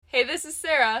Hey, this is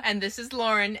Sarah. And this is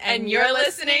Lauren. And you're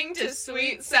listening to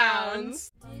Sweet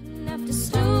Sounds. Didn't have to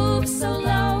stoop so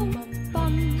low.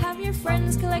 Have your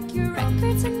friends collect your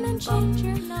records and then change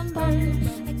your number.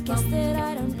 I guess that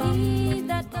I don't need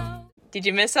that though. Did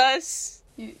you miss us?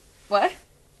 What?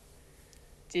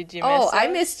 Did you miss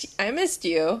us? I missed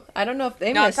you. I don't know if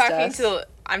they missed us.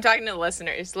 I'm talking to the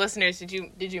listeners. Listeners, did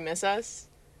you miss us?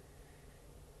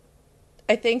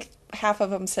 I think half of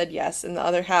them said yes, and the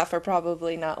other half are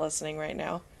probably not listening right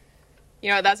now. You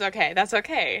know what? That's okay. That's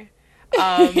okay.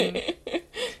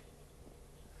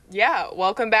 Yeah,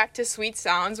 welcome back to Sweet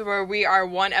Sounds, where we are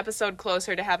one episode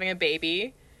closer to having a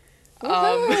baby.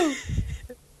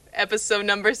 Episode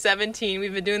number 17.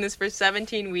 We've been doing this for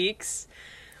 17 weeks,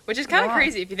 which is kind of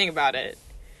crazy if you think about it.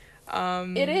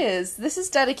 It is. This is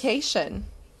dedication.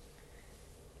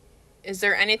 Is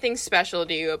there anything special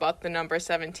to you about the number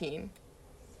 17?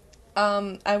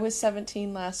 I was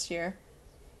 17 last year.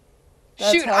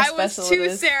 Shoot, I was too,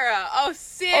 Sarah. Oh,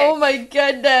 sick. Oh my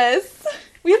goodness.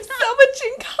 We have so much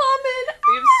in common.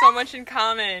 We have so much in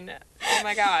common. Oh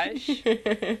my gosh.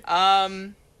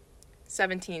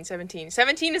 17.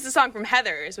 17 is the song from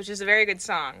Heathers, which is a very good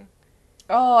song.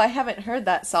 Oh, I haven't heard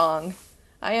that song.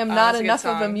 I am not enough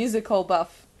of a song. musical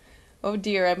buff. Oh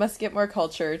dear, I must get more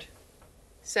cultured.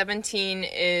 17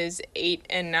 is 8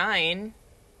 and 9,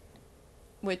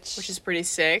 which is pretty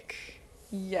sick.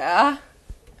 Yeah.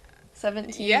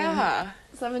 17. Yeah.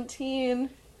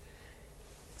 17.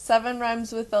 7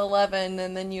 rhymes with 11,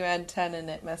 and then you add 10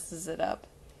 and it messes it up.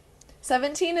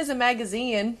 17 is a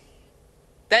magazine.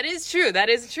 That is true. That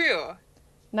is true.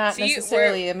 Not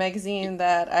necessarily a magazine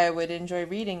that I would enjoy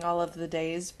reading all of the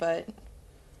days, but...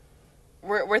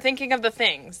 We're thinking of the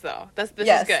things, though. This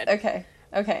yes, is good. Okay.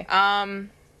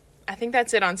 I think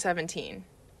that's it on 17.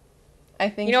 I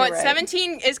think you know what? Right.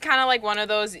 17 is kind of like one of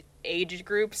those age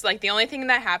groups. Like, the only thing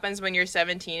that happens when you're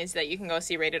 17 is that you can go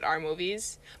see rated R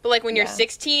movies. But, like, when you're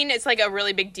 16, it's, like, a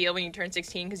really big deal when you turn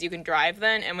 16 because you can drive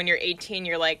then. And when you're 18,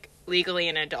 you're, like, legally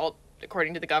an adult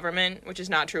according to the government, which is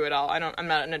not true at all. I'm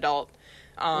not an adult.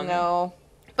 No.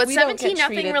 But we 17,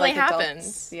 nothing really like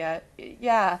happens.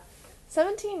 Yeah.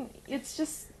 17, it's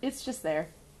just there.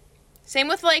 Same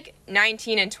with, like,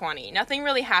 19 and 20. Nothing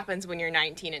really happens when you're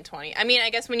 19 and 20. I mean,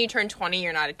 I guess when you turn 20,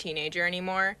 you're not a teenager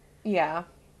anymore. Yeah.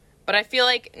 But I feel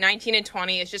like 19 and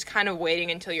 20 is just kind of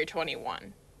waiting until you're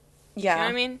 21. Yeah. You know what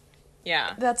I mean?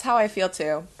 Yeah. That's how I feel,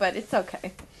 too. But it's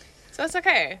okay. So it's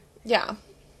okay. Yeah.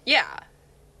 Yeah.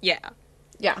 Yeah.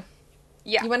 Yeah.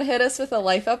 Yeah. You want to hit us with a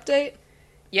life update?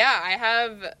 Yeah,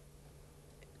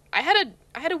 I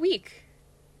had a week.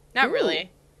 Not Ooh. really.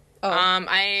 Oh.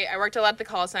 I worked a lot at the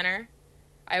call center.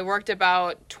 I worked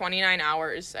about 29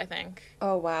 hours, I think.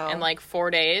 Oh, wow. In, like, 4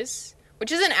 days.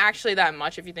 Which isn't actually that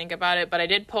much if you think about it, but I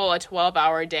did pull a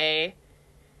 12-hour day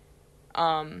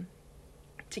to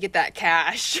get that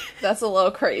cash. That's a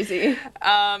little crazy.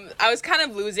 I was kind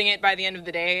of losing it by the end of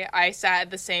the day. I sat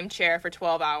at the same chair for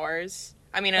 12 hours.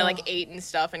 I mean, I, like, ate and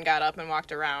stuff and got up and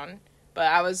walked around. But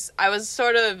I was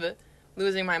sort of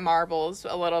losing my marbles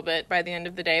a little bit by the end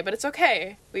of the day. But it's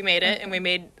okay. We made it, and we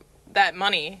made that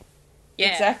money.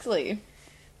 Yeah. Exactly.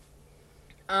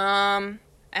 I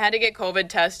had to get COVID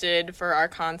tested for our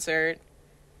choir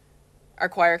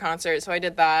concert, so I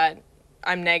did that.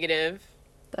 I'm negative.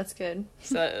 That's good.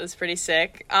 So it was pretty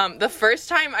sick. The first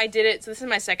time I did it, so this is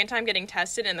my second time getting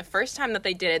tested, and the first time that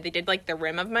they did, like, the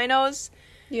rim of my nose.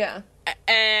 Yeah.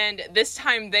 And this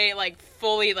time they, like,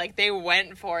 fully, like, they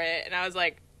went for it, and I was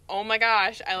like, oh my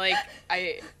gosh, I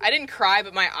didn't cry,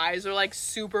 but my eyes were, like,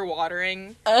 super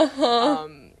watering. Uh-huh.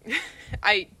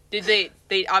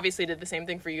 They obviously did the same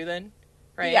thing for you then,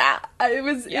 right? Yeah, it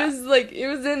was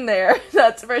in there,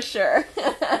 that's for sure.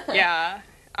 Yeah.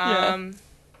 But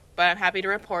I'm happy to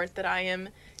report that I am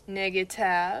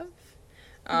negative.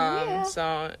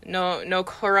 So no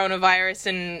coronavirus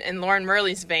in Lauren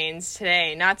Murley's veins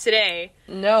today. Not today.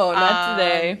 No, not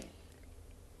today.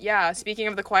 Yeah, speaking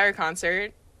of the choir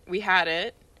concert, we had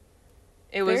it.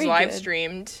 It was Very live good.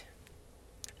 streamed.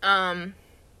 And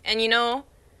you know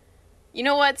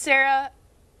what, Sarah?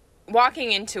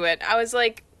 Walking into it, I was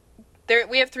like,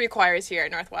 we have 3 choirs here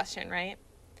at Northwestern, right?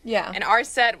 Yeah. And our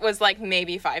set was like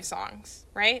maybe 5 songs,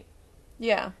 right?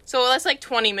 Yeah. So that's like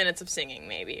 20 minutes of singing,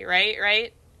 maybe,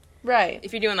 right? Right.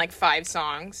 If you're doing like 5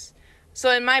 songs. So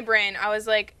in my brain, I was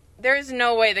like, there's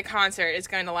no way the concert is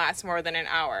going to last more than an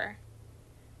hour.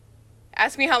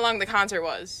 Ask me how long the concert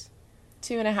was.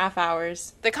 2.5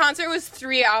 hours. The concert was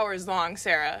 3 hours long,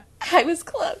 Sarah. I was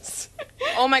close.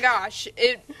 Oh my gosh.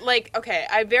 Okay,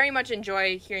 I very much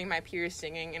enjoy hearing my peers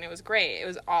singing, and it was great. It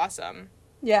was awesome.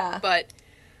 Yeah. But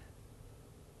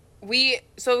we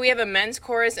have a men's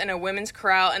chorus and a women's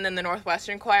chorale, and then the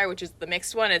Northwestern choir, which is the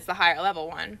mixed one. It's the higher level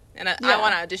one, and I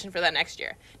want to audition for that next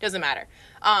year. Doesn't matter.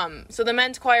 So the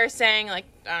men's choir sang like,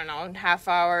 I don't know, half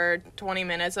hour, 20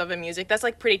 minutes of a music. That's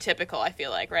like pretty typical, I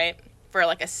feel like, right, for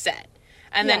like a set.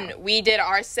 And then we did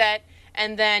our set,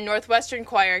 and then Northwestern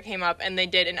choir came up and they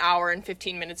did an hour and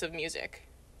 15 minutes of music.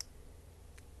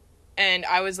 And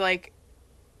I was like,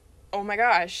 oh my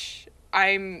gosh,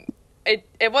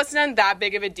 it wasn't that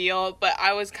big of a deal, but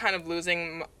I was kind of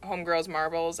losing homegirl's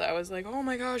marbles. I was like, oh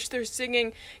my gosh, they're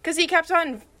singing. Because he kept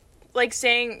on, like,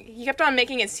 he kept on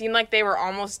making it seem like they were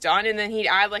almost done, and then he'd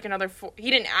add, like, another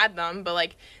he didn't add them, but,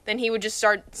 like, then he would just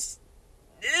start,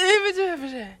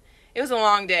 it was a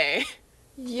long day.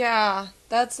 Yeah,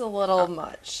 that's a little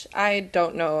much. I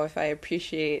don't know if I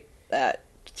appreciate that.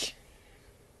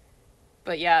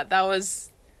 But yeah, that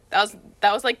was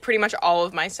like pretty much all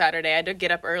of my Saturday. I had to get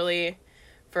up early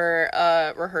for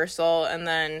rehearsal, and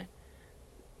then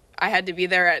I had to be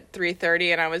there at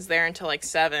 3:30, and I was there until like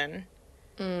 7.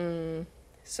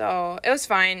 So it was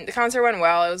fine. The concert went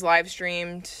well. It was live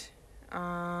streamed.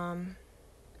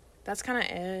 That's kind of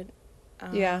it.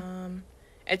 Yeah.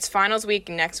 It's finals week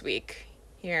next week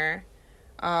here,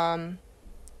 and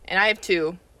I have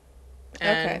 2.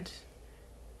 And, okay.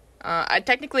 I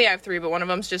technically have 3, but one of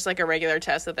them's just like a regular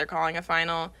test that they're calling a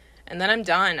final, and then I'm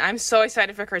done. I'm so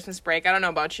excited for Christmas break. I don't know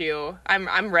about you.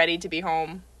 I'm ready to be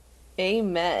home.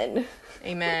 Amen.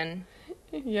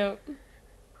 Yep.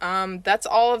 That's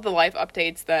all of the life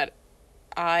updates that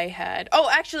I had. Oh,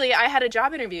 actually, I had a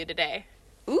job interview today.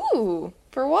 Ooh,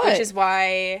 for what? Which is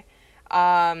why,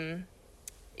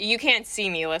 you can't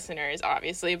see me, listeners,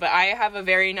 obviously, but I have a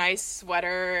very nice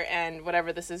sweater and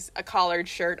whatever this is, a collared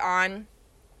shirt on.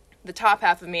 The top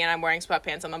half of me, and I'm wearing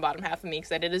sweatpants on the bottom half of me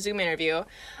because I did a Zoom interview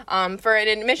for an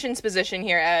admissions position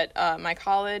here at my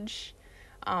college.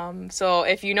 So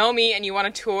if you know me and you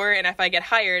want to tour, and if I get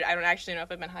hired, I don't actually know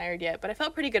if I've been hired yet, but I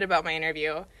felt pretty good about my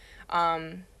interview.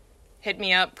 Hit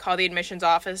me up, call the admissions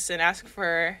office, and ask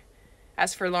for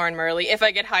Lauren Murley. If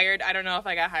I get hired, I don't know if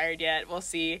I got hired yet. We'll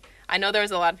see. I know there was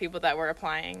a lot of people that were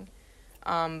applying,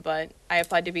 but I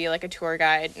applied to be like a tour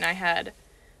guide, and I had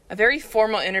a very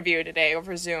formal interview today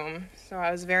over Zoom, so I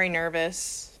was very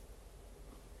nervous.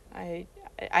 I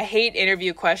hate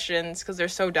interview questions because they're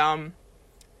so dumb.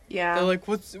 Yeah. They're like,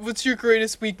 what's your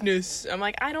greatest weakness? I'm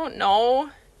like, I don't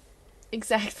know.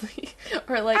 Exactly.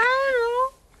 Or like, I don't know.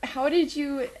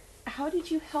 How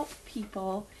did you help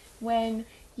people when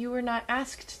you were not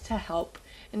asked to help?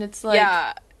 And it's like,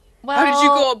 yeah. Well, how did you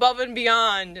go above and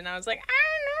beyond? And I was like, I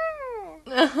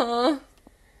don't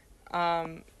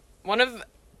know.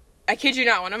 I kid you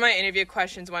not, one of my interview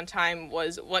questions one time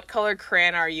was, what color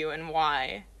crayon are you and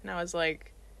why? And I was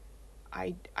like,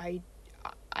 I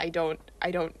don't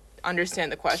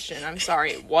understand the question. I'm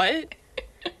sorry. What?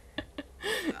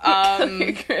 What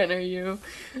color crayon are you?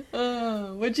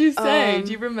 What'd you say?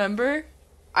 Do you remember?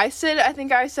 I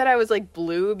think I said I was like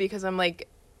blue because I'm like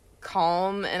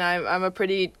calm and I'm a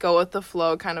pretty go with the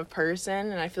flow kind of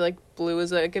person, and I feel like blue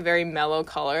is like a very mellow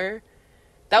color.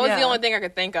 That was the only thing I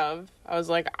could think of. I was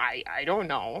like, I don't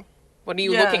know. What are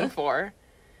you looking for?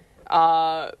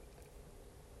 But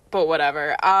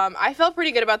whatever. I felt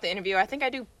pretty good about the interview. I think I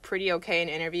do pretty okay in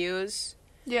interviews.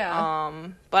 Yeah.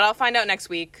 But I'll find out next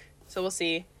week. So we'll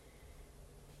see.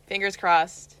 Fingers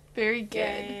crossed. Very good.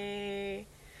 Yay.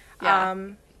 Yeah.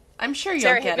 I'm sure you'll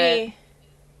Sarah, get it.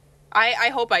 I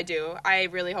hope I do. I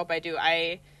really hope I do.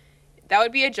 That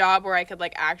would be a job where I could,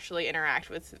 like, actually interact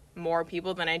with more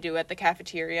people than I do at the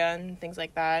cafeteria and things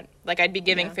like that. Like, I'd be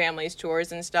giving families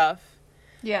tours and stuff.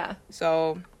 Yeah.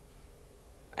 So,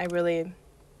 I'm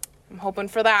hoping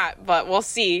for that, but we'll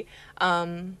see.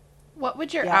 What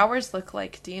would your hours look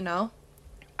like? Do you know?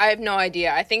 I have no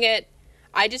idea.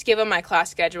 I just give them my class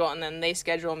schedule, and then they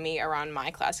schedule me around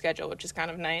my class schedule, which is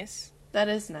kind of nice. That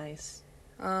is nice.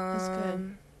 That's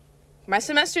good. My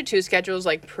semester 2 schedule is,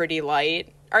 like, pretty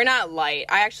light. Or not light.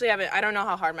 I don't know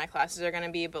how hard my classes are going to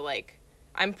be, but, like,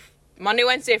 Monday,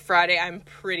 Wednesday, Friday, I'm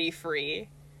pretty free.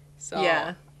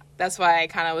 So, that's why I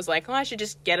kind of was like, I should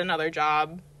just get another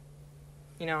job.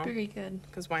 You know? Very good.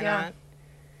 Because why not?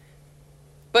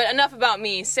 But enough about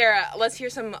me. Sarah, let's hear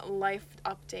some life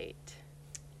update.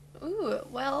 Ooh,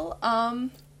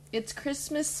 well, it's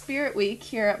Christmas Spirit Week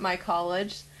here at my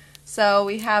college. So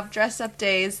we have dress-up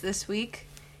days this week.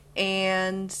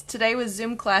 And today was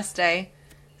Zoom class day.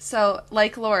 So,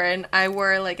 like Lauren, I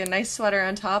wore, like, a nice sweater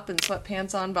on top and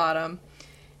sweatpants on bottom.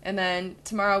 And then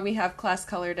tomorrow we have class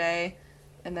color day.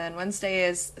 And then Wednesday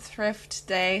is thrift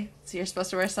day. So you're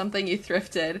supposed to wear something you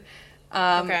thrifted.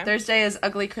 Thursday is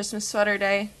ugly Christmas sweater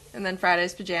day. And then Friday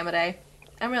is pajama day.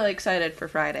 I'm really excited for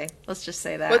Friday. Let's just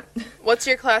say that. What's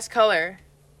your class color?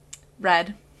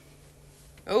 Red.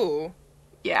 Ooh.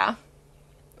 Yeah.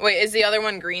 Wait, is the other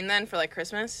one green then for, like,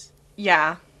 Christmas?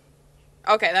 Yeah.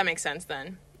 Okay, that makes sense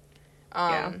then.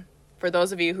 Yeah. For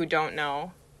those of you who don't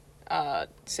know,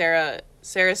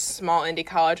 Sarah's small indie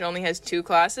college only has 2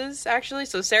 classes, actually.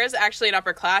 So Sarah's actually an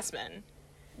upperclassman.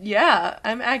 Yeah,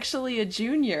 I'm actually a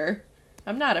junior.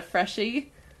 I'm not a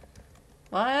freshie.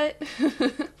 What?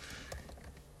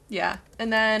 Yeah.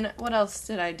 And then, what else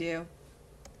did I do?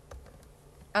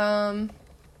 I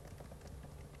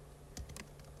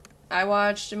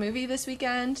watched a movie this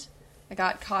weekend. I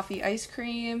got coffee ice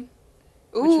cream,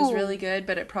 which was really good,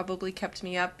 but it probably kept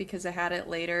me up because I had it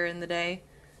later in the day.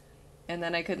 And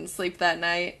then I couldn't sleep that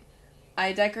night.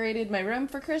 I decorated my room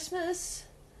for Christmas,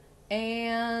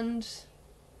 and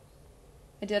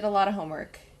I did a lot of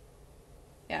homework.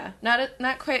 Yeah,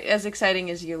 not quite as exciting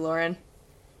as you, Lauren.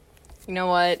 You know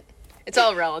what? It's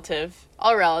all relative.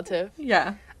 All relative.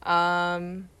 Yeah.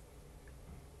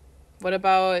 What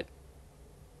about...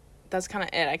 That's kind of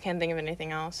it. I can't think of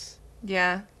anything else.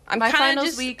 Yeah. I'm my kinda finals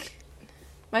just... week.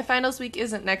 My finals week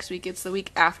isn't next week. It's the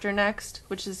week after next,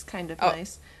 which is kind of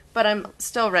nice. But I'm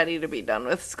still ready to be done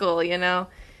with school, you know?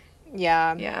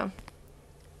 Yeah. Yeah.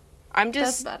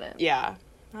 That's about it. Yeah.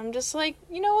 I'm just like,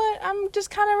 you know what? I'm just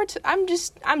kind of...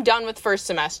 I'm done with first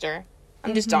semester.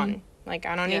 I'm just done. Like,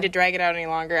 I don't need to drag it out any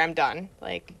longer. I'm done.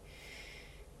 Like...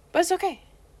 But it's okay.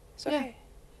 It's okay.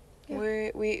 Yeah.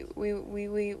 We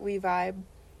vibe.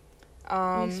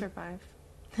 We survive.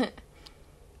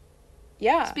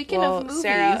 Yeah. Speaking of movies,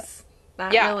 Sarah,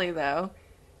 not really though.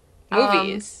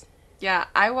 Movies. Yeah,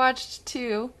 I watched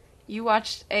 2. You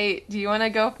watched 8. Do you want to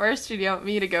go first, or do you want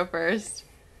me to go first?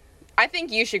 I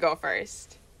think you should go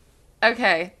first.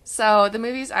 Okay, so the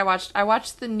movies I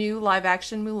watched the new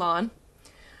live-action Mulan.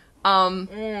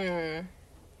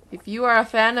 If you are a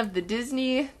fan of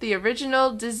the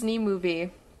original Disney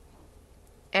movie,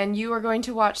 and you are going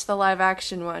to watch the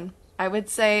live-action one, I would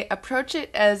say approach it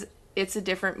as it's a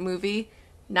different movie,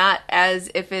 not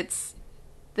as if it's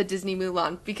the Disney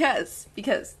Mulan, because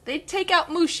they take out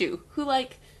Mushu, who,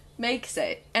 like, makes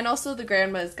it, and also the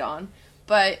grandma is gone,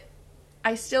 but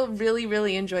I still really,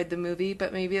 really enjoyed the movie,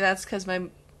 but maybe that's because my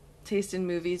taste in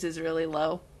movies is really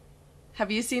low. Have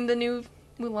you seen the new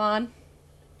Mulan?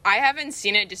 I haven't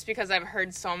seen it just because I've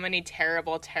heard so many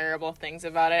terrible, terrible things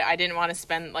about it. I didn't want to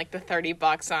spend, like, the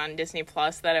 $30 on Disney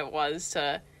Plus that it was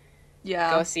to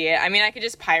go see it. I mean, I could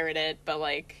just pirate it, but,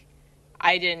 like,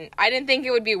 I didn't think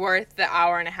it would be worth the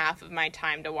hour and a half of my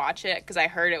time to watch it, because I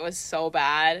heard it was so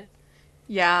bad.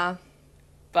 Yeah.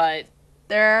 But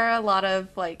there are a lot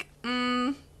of, like,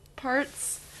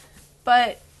 parts,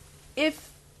 but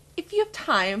if you have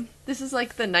time, this is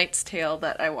like The Knight's Tale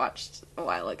that I watched a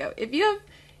while ago. If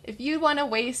you want to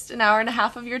waste an hour and a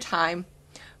half of your time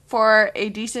for a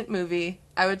decent movie,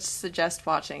 I would suggest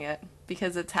watching it,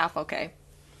 because it's half okay.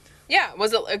 Yeah,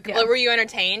 were you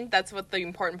entertained? That's what the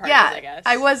important part is, I guess.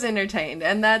 I was entertained,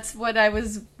 and that's what I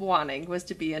was wanting, was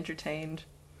to be entertained.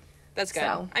 That's good.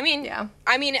 So, I mean,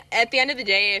 at the end of the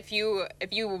day, if you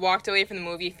walked away from the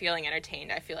movie feeling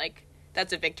entertained, I feel like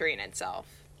that's a victory in itself.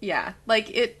 Yeah, like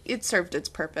it served its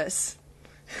purpose.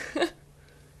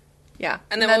 Yeah.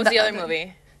 And then what was the other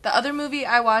movie? The other movie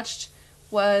I watched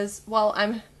was, well,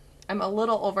 I'm a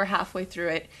little over halfway through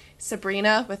it.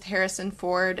 Sabrina with Harrison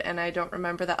Ford, and I don't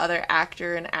remember the other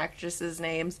actor and actress's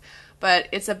names, but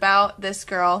it's about this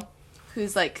girl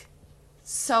who's, like,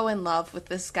 so in love with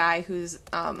this guy who's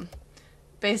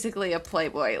basically a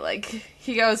playboy. Like,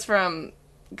 he goes from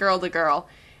girl to girl,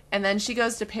 and then she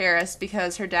goes to Paris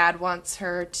because her dad wants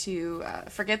her to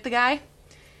forget the guy,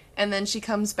 and then she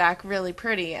comes back really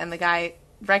pretty, and the guy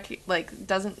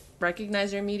doesn't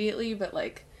recognize her immediately, but,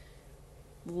 like,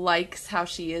 likes how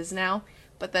she is now.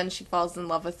 But then she falls in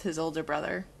love with his older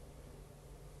brother.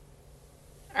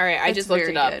 All right, I just looked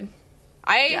it up. Good.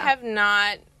 I have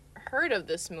not heard of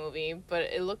this movie, but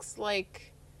it looks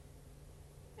like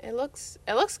it looks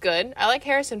good. I like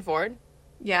Harrison Ford.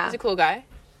 Yeah, he's a cool guy.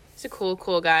 He's a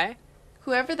cool guy.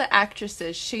 Whoever the actress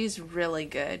is, she's really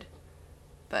good.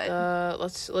 But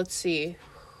let's see,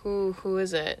 who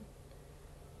is it?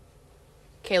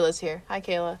 Kayla's here. Hi,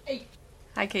 Kayla. Hey.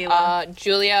 Hi, Kayla.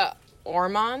 Julia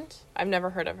Ormond. I've never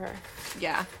heard of her.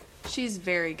 Yeah, she's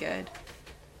very good.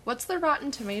 What's the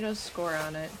Rotten Tomatoes score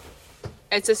on it?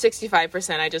 It's a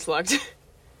 65%. I just looked.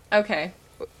 Okay.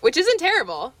 Which isn't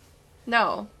terrible.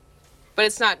 No. But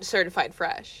it's not certified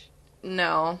fresh.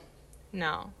 No.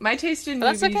 My taste in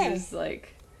movies is,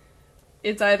 like,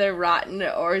 it's either rotten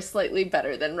or slightly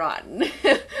better than rotten.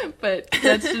 But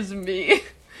that's just me.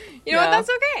 You know what? That's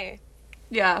okay.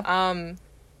 Yeah.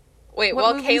 Wait, What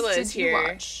while movies Kayla did is you here,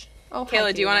 watch? Oh, hi,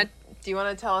 Kayla, do you want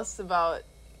to tell us about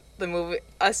the movie,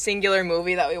 a singular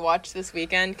movie that we watched this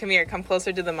weekend? Come here, come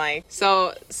closer to the mic.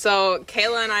 So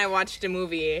Kayla and I watched a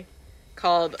movie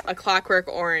called A Clockwork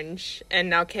Orange, and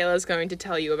now Kayla's going to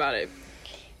tell you about it.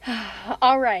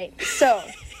 All right, so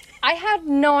I had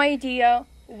no idea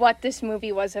what this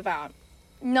movie was about.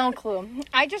 No clue.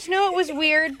 I just knew it was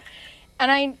weird,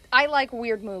 and I like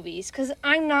weird movies, because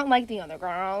I'm not like the other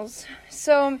girls.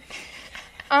 So,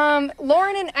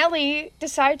 Lauren and Ellie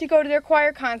decided to go to their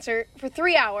choir concert for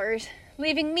 3 hours,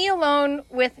 leaving me alone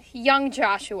with young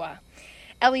Joshua,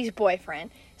 Ellie's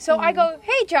boyfriend. So I go,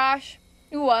 hey Josh,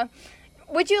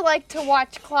 would you like to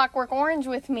watch Clockwork Orange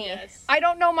with me? Yes. I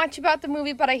don't know much about the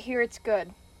movie, but I hear it's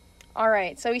good. All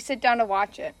right, so we sit down to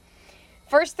watch it.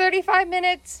 First 35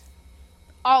 minutes,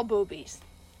 all boobies.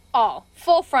 All.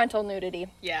 Full frontal nudity.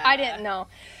 Yeah. I didn't know.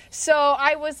 So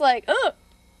I was like, ugh.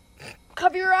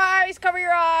 Cover your eyes, cover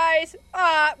your eyes.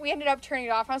 We ended up turning it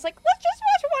off. I was like, let's just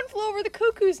watch One Flew Over the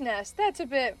Cuckoo's Nest. That's a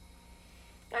bit...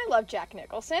 I love Jack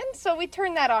Nicholson, so we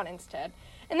turned that on instead.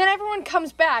 And then everyone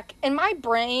comes back, and my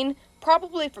brain,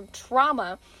 probably from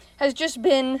trauma, has just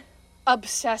been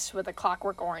obsessed with A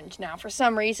Clockwork Orange now for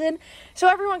some reason. So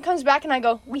everyone comes back, and I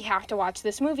go, we have to watch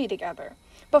this movie together.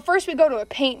 But first we go to a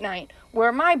paint night,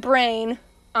 where my brain,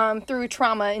 through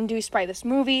trauma induced by this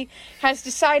movie, has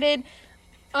decided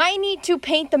I need to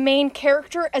paint the main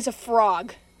character as a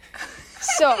frog.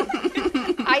 So,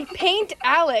 I paint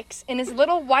Alex in his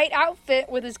little white outfit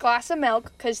with his glass of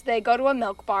milk, because they go to a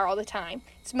milk bar all the time.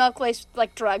 It's milk laced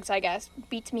like drugs, I guess.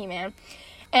 Beats me, man.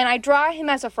 And I draw him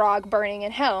as a frog burning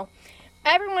in hell.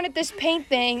 Everyone at this paint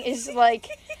thing is like,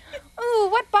 ooh,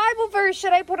 what Bible verse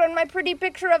should I put on my pretty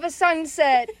picture of a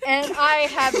sunset? And I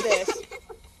have this.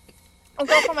 A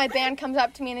girl from my band comes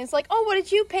up to me and is like, oh, what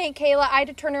did you paint, Kayla? I had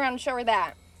to turn around and show her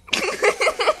that.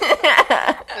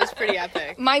 That's pretty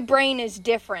epic. My brain is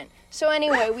different. So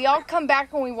anyway, we all come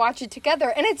back and we watch it together.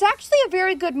 And it's actually a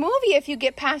very good movie if you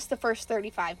get past the first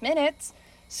 35 minutes.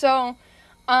 So,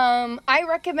 I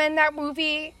recommend that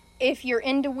movie if you're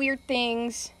into weird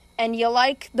things and you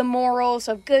like the morals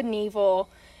of good and evil.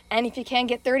 And if you can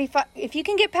get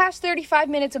past 35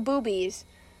 minutes of boobies,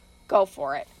 go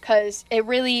for it. Because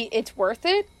it's worth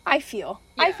it, I feel.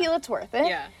 Yeah. I feel it's worth it.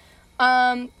 Yeah.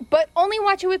 But only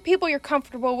watch it with people you're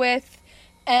comfortable with,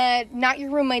 and not your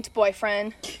roommate's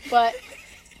boyfriend. But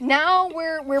now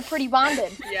we're pretty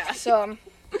bonded. Yeah. So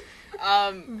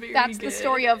that's good. the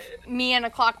story of me and A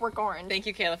Clockwork Orange. Thank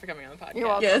you, Kayla, for coming on the podcast. You're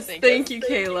welcome. Yes, thank you,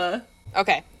 Kayla.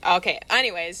 Okay.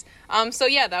 Anyways, so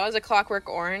yeah, that was A Clockwork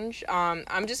Orange.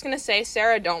 I'm just gonna say,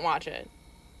 Sarah, don't watch it.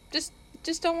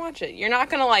 Just don't watch it. You're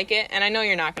not gonna like it, and I know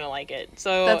you're not gonna like it.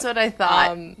 So That's what I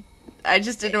thought. I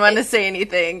just didn't want to say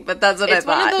anything, but that's what I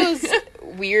thought. It's one of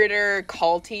those weirder,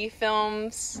 culty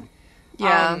films.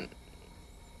 Yeah.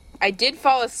 I did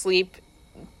fall asleep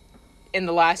in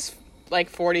the last,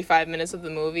 45 minutes of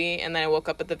the movie, and then I woke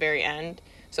up at the very end.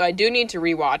 So I do need to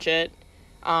rewatch it.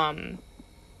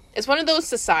 It's one of those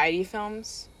society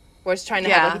films where it's trying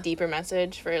to have, a deeper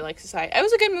message for, society. It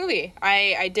was a good movie.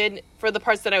 I did, for the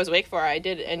parts that I was awake for, I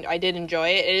did enjoy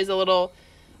it. It is a little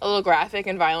graphic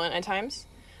and violent at times.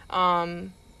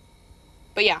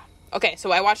 But yeah. Okay,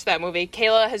 so I watched that movie.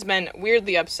 Kayla has been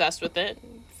weirdly obsessed with it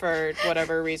for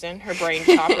whatever reason. Her brain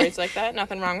operates like that.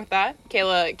 Nothing wrong with that.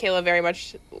 Kayla very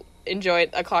much enjoyed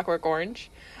A Clockwork Orange.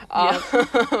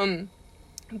 But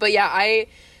yeah,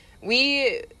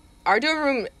 our dorm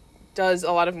room does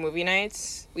a lot of movie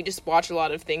nights. We just watch a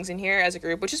lot of things in here as a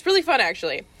group, which is really fun,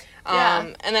 actually.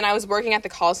 And then I was working at the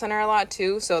call center a lot,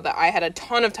 too, so that I had a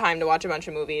ton of time to watch a bunch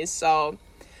of movies, so...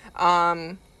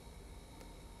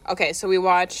 Okay, so we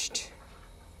watched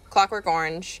Clockwork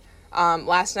Orange.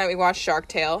 Last night we watched Shark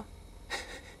Tale.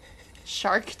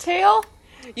 Shark Tale?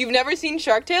 You've never seen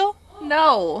Shark Tale?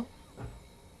 No.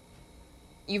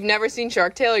 You've never seen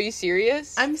Shark Tale? Are you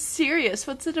serious? I'm serious.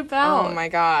 What's it about? Oh my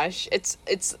gosh. It's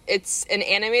an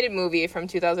animated movie from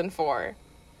 2004.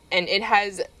 And it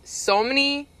has so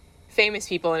many famous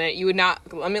people in it. You would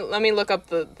not... Let me look up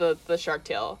the Shark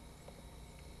Tale.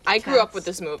 I grew up with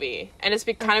this movie, and it's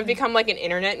kind of become like an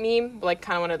internet meme,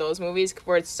 kind of one of those movies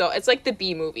where it's like the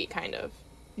B movie, kind of.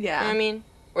 Yeah. You know what I mean?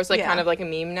 Where it's kind of like a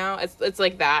meme now. It's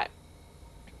like that.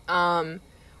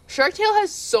 Shark Tale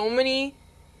has so many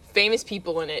famous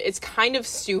people in it. It's kind of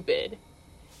stupid.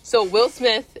 So Will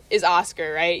Smith is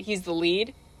Oscar, right? He's the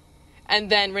lead.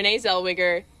 And then Renee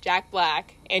Zellweger, Jack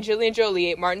Black, Angelina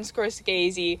Jolie, Martin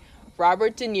Scorsese,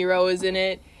 Robert De Niro is in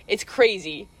it. It's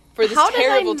crazy. for this How did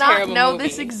terrible, I not terrible know movie.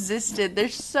 this existed?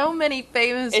 There's so many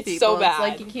famous It's people. so bad. It's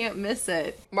like you can't miss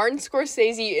it. Martin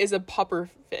Scorsese is a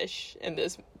pufferfish in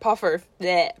this.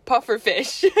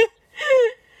 Pufferfish.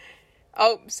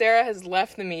 Oh, Sarah has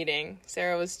left the meeting.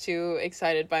 Sarah was too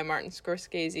excited by Martin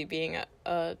Scorsese being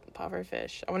a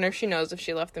pufferfish. I wonder if she knows if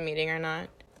she left the meeting or not.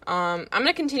 I'm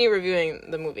gonna continue reviewing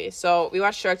the movie. So we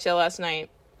watched Shark Tale last night.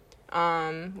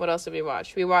 What else did we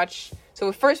watch?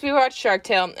 First we watched Shark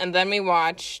Tale, and then we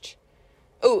watched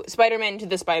Spider-Man Into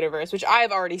the Spider-Verse, which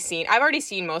I've already seen. I've already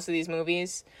seen most of these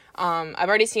movies. I've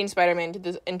already seen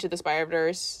Spider-Man Into the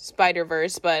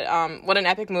Spider-Verse, but what an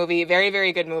epic movie. Very,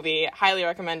 very good movie. Highly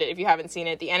recommend it if you haven't seen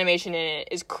it. The animation in it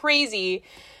is crazy.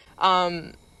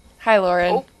 Hi,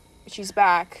 Lauren. Oh, she's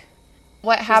back.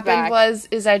 What happened back.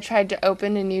 is I tried to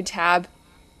open a new tab,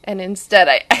 and instead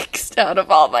I X'd out of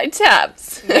all my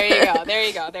tabs. There you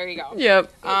go.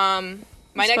 Yep.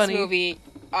 My It's next funny. movie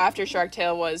after Shark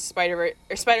Tale was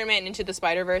Spider-Man Into the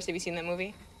Spider-Verse. Have you seen that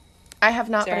movie? I have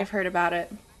not, Sarah? but I've heard about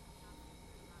it.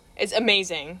 It's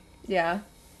amazing. Yeah.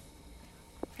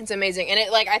 It's amazing. And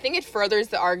I think it furthers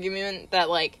the argument that,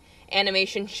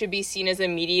 animation should be seen as a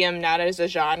medium, not as a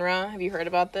genre. Have you heard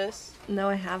about this? No,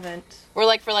 I haven't. Or,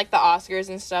 for, the Oscars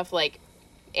and stuff,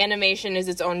 animation is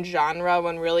its own genre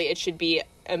when really it should be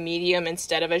a medium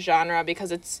instead of a genre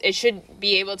because it should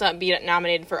be able to be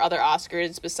nominated for other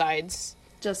Oscars besides...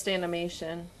 Just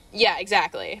animation. Yeah,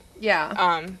 exactly.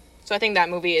 Yeah. So I think that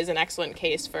movie is an excellent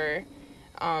case for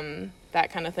that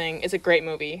kind of thing. It's a great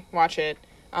movie. Watch it.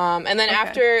 And then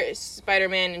after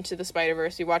Spider-Man Into the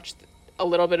Spider-Verse, we watched a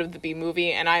little bit of the B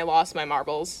movie, and I lost my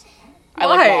marbles. Why?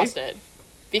 I lost it.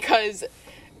 Because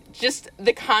just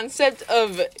the concept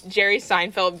of Jerry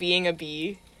Seinfeld being a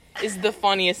bee is the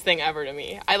funniest thing ever to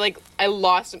me. I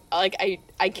lost, I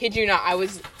kid you not,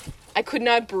 I could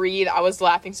not breathe. I was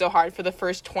laughing so hard for the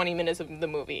first 20 minutes of the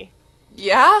movie.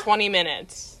 Yeah? 20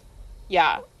 minutes.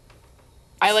 Yeah.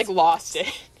 I lost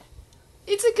it.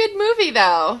 It's a good movie,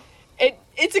 though.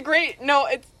 It's a great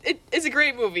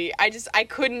movie. I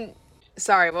couldn't.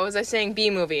 Sorry, what was I saying? B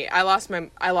movie. I lost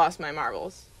my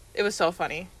marbles. It was so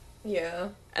funny. Yeah.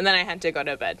 And then I had to go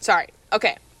to bed. Sorry.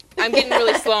 Okay. I'm getting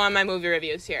really slow on my movie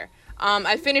reviews here.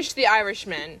 I finished The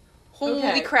Irishman.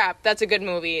 Holy crap, that's a good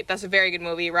movie. That's a very good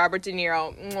movie. Robert De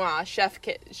Niro. Mwah,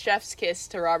 chef's kiss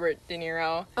to Robert De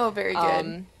Niro. Oh, very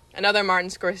good. Another Martin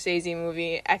Scorsese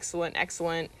movie. Excellent.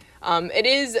 It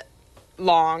is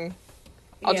long.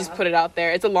 I'll just put it out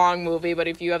there. It's a long movie, but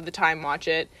if you have the time, watch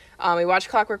it. We watched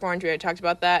Clockwork Orange. We already talked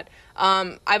about that.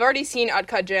 I've already seen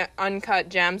Uncut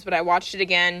Gems, but I watched it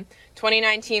again.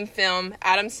 2019 film,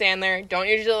 Adam Sandler. Don't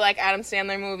usually like Adam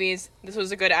Sandler movies. This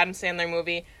was a good Adam Sandler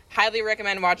movie. Highly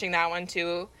recommend watching that one,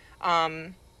 too.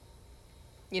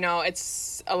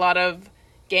 It's a lot of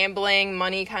gambling,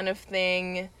 money kind of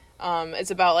thing.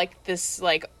 It's about, this,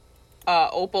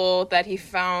 opal that he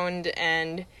found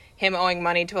and him owing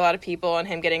money to a lot of people and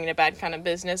him getting in a bad kind of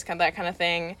business, that kind of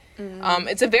thing.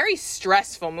 It's a very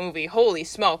stressful movie. Holy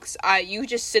smokes. You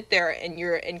just sit there and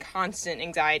you're in constant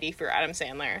anxiety for Adam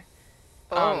Sandler.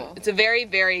 It's a very,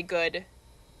 very good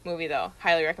movie, though.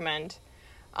 Highly recommend.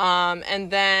 And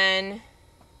then...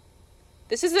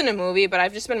 This isn't a movie, but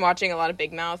I've just been watching a lot of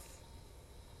Big Mouth.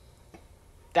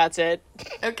 That's it.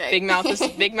 Okay. Big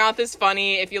Mouth is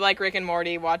funny. If you like Rick and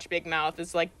Morty, watch Big Mouth.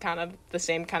 It's kind of the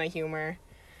same kind of humor.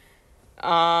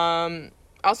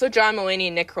 Also John Mulaney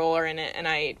and Nick Kroll are in it, and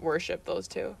I worship those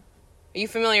two. Are you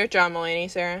familiar with John Mulaney,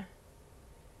 Sarah?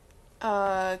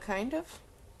 Kind of.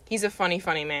 He's a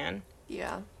funny man.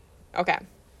 Yeah. Okay.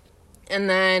 And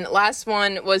then last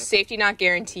one was Safety Not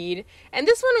Guaranteed, and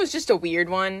this one was just a weird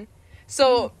one.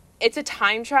 So it's a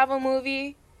time travel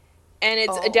movie, and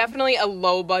it's definitely a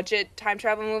low-budget time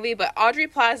travel movie, but Aubrey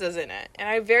Plaza's in it, and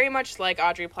I very much like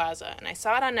Aubrey Plaza, and I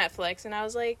saw it on Netflix, and I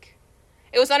was like...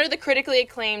 It was under the critically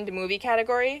acclaimed movie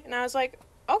category, and I was like,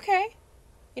 okay.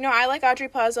 I like Aubrey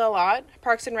Plaza a lot.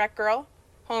 Parks and Rec girl.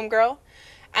 Home girl.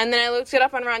 And then I looked it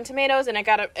up on Rotten Tomatoes, and it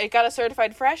got a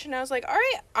certified fresh, and I was like, all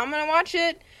right, I'm going to watch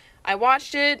it. I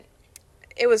watched it.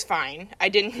 It was fine. I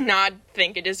did not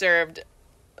think it deserved,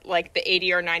 the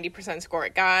 80 or 90% score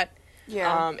it got.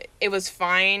 Yeah. It was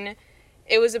fine.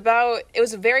 It was a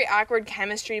very awkward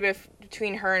chemistry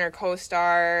between her and her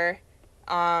co-star.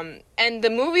 And the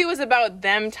movie was about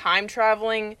them time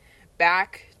traveling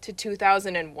back to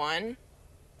 2001.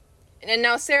 And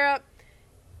now, Sarah,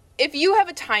 if you have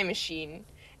a time machine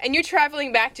and you're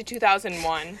traveling back to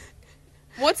 2001,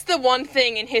 what's the one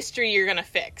thing in history you're gonna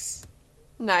fix?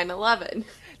 9/11.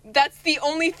 That's the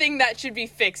only thing that should be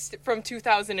fixed from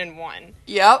 2001.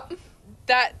 Yep.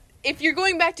 if you're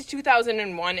going back to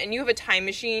 2001 and you have a time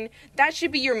machine, that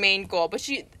should be your main goal. But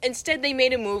instead they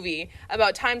made a movie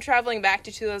about time traveling back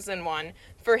to 2001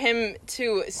 for him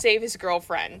to save his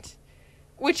girlfriend,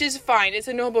 which is fine. It's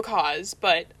a noble cause,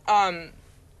 but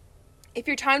if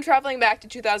you're time traveling back to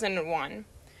 2001,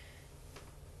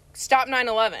 stop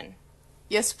 9/11.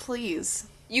 Yes, please.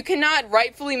 You cannot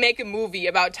rightfully make a movie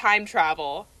about time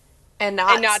travel And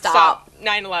not stop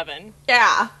 9/11.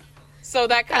 Yeah. So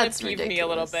that kind That's of peeved me ridiculous. a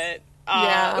little bit.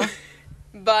 Yeah.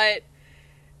 But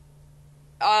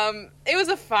it was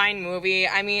a fine movie.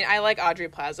 I mean, I like Audrey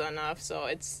Plaza enough, so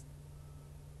it's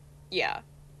yeah.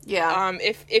 Yeah.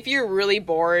 If you're really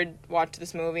bored, watch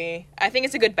this movie. I think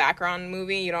it's a good background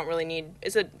movie. You don't really need.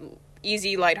 It's a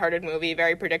easy, lighthearted movie,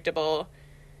 very predictable.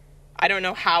 I don't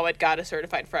know how it got a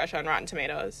certified fresh on Rotten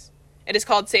Tomatoes. It is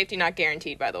called Safety Not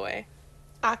Guaranteed, by the way.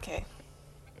 Okay.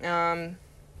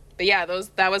 But yeah,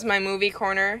 that was my movie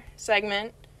corner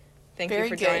segment. Thank Very you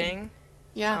for good. joining.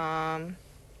 Yeah.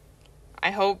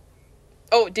 I hope.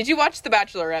 Oh, did you watch The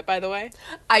Bachelorette, by the way?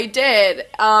 I did.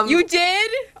 You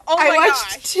did? Oh my I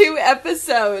watched gosh. 2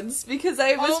 episodes because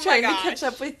I was Oh my trying to gosh. catch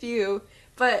up with you,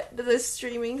 but the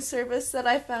streaming service that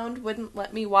I found wouldn't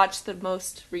let me watch the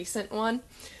most recent one.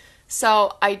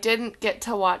 So I didn't get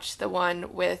to watch the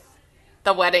one with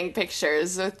the wedding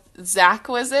pictures with Zach,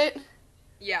 was it?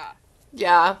 Yeah.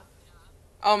 Yeah.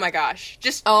 Oh my gosh.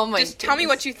 Just Oh my Just tell me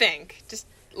goodness. what you think. Just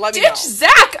let me know. Ditch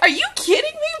Zach! Are you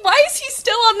kidding me? Why is he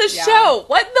still on the Yeah. show?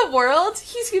 What in the world?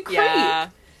 He's a creep. Yeah.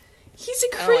 He's a I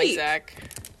don't like creep. Zach.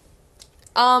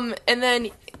 And then,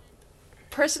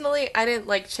 personally, I didn't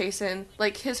like Chasen.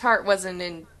 Like, his heart wasn't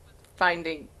in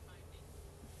finding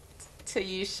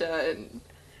Taisha, and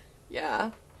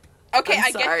yeah. Okay, I'm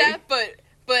I sorry. get that,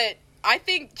 but I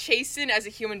think Chasen as a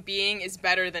human being is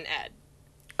better than Ed.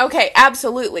 Okay,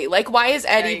 absolutely. Like, why is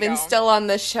Ed There you even go. still on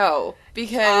the show?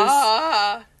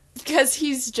 Because Because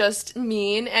he's just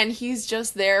mean, and he's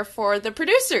just there for the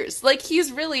producers. Like,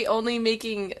 he's really only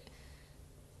making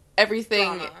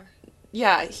everything... drama.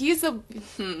 Yeah, he's a...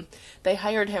 They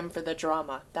hired him for the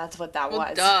drama. That's what that Well,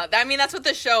 was. duh. I mean, that's what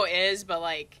the show is, but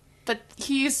like... But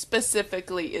he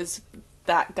specifically is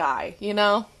that guy, you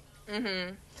know?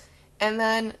 Mm-hmm. And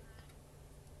then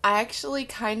I actually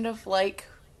kind of like...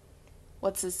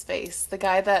 What's his face? The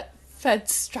guy that fed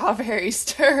strawberries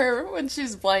to her when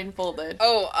she's blindfolded.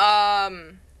 Oh,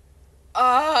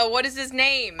 what is his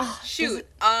name? Ah, Shoot.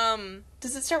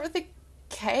 Does it start with a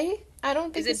K? I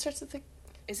don't think Is it- it starts with a...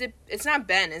 It's not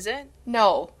Ben, is it?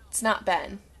 No, it's not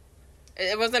Ben.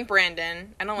 It wasn't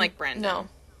Brandon. I don't like Brandon. No.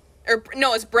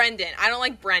 No, it's Brendan. I don't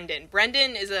like Brendan.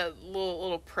 Brendan is a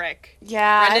little prick.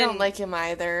 Yeah, I Brendan- don't like him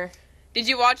either. Did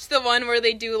you watch the one where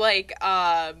they do like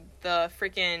the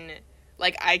freaking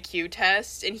like IQ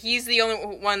test, and he's the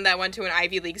only one that went to an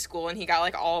Ivy League school, and he got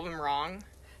like all of them wrong?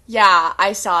 Yeah,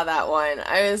 I saw that one.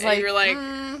 I was And like, you were like,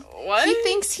 what? He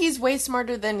thinks he's way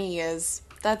smarter than he is.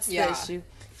 That's the Yeah. issue.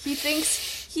 He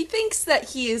thinks that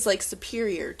he is like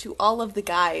superior to all of the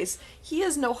guys. He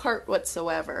has no heart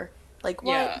whatsoever. Like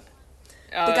what?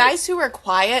 Yeah. The guys who are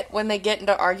quiet when they get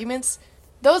into arguments,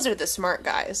 those are the smart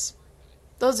guys.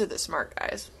 Those are the smart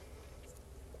guys.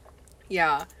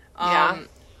 Yeah. Yeah.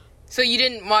 So you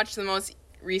didn't watch the most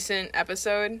recent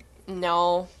episode?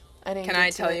 No, I didn't. Can get I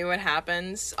to tell it. you what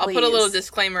happens? I'll put a little Please.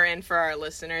 disclaimer in for our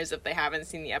listeners if they haven't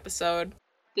seen the episode.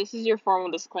 This is your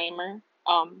formal disclaimer.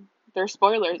 There's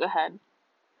spoilers ahead.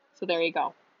 So there you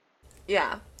go.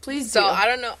 Yeah, please So do. I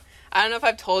don't know if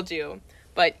I've told you,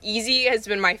 but Easy has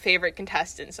been my favorite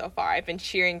contestant so far. I've been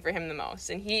cheering for him the most.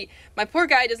 And my poor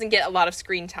guy doesn't get a lot of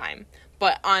screen time.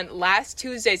 But on last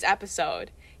Tuesday's episode,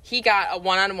 he got a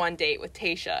one-on-one date with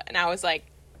Tayshia. And I was like,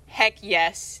 heck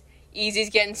yes. Easy's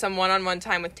getting some one-on-one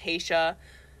time with Tayshia.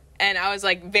 And I was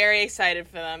like very excited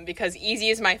for them because Easy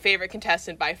is my favorite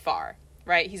contestant by far.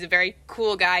 Right? He's a very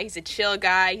cool guy. He's a chill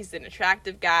guy. He's an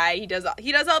attractive guy. He does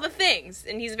all the things,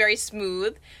 and he's very smooth.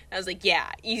 And I was like,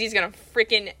 yeah, Easy's gonna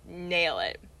freaking nail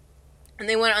it. And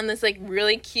they went on this like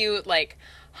really cute like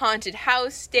haunted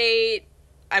house date.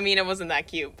 I mean, it wasn't that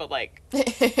cute, but like,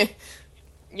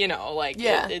 you know, like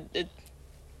Yeah. it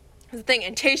was the thing.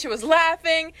 And Tayshia was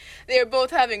laughing. They were both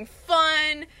having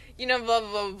fun. You know, blah, blah,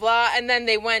 blah, blah. And then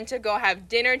they went to go have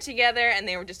dinner together, and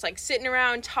they were just, like, sitting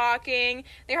around talking.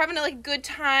 They were having, like, a good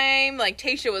time. Like,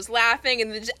 Tayshia was laughing,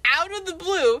 and then just out of the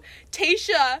blue,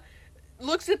 Tayshia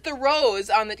looks at the rose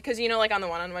because, you know, like, on the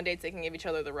one-on-one dates, they can give each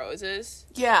other the roses.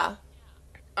 Yeah.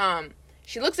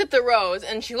 She looks at the rose,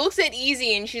 and she looks at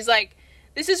Easy, and she's like,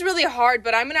 this is really hard,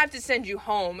 but I'm gonna have to send you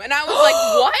home. And I was like,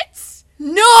 what?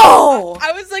 No!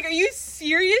 I was like, are you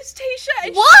serious, Tasha?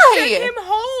 And Why? she sent him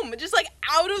home, just, like,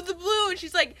 out of the blue. And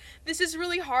she's like, this is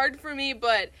really hard for me,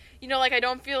 but, you know, like, I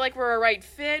don't feel like we're a right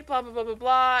fit, blah, blah, blah, blah,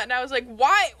 blah. And I was like,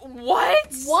 why?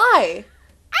 What? Why?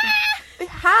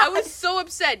 How? I was so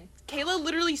upset. Kayla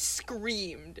literally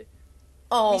screamed.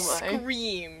 Oh, We my.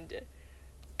 screamed.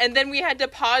 And then we had to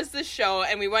pause the show,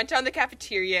 and we went down the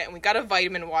cafeteria, and we got a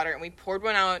vitamin water, and we poured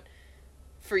one out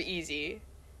for Easy.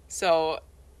 So,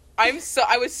 I was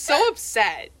so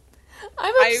upset.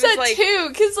 I'm I was upset, like- too,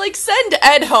 because, like, send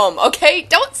Ed home, okay?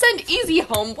 Don't send Easy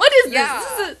home. What is Yeah.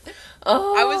 this?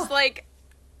 Oh. I was like,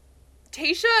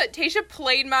 Tasha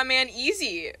played my man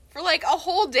Easy for, like, a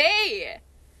whole day.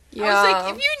 Yeah. I was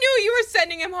like, if you knew you were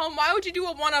sending him home, why would you do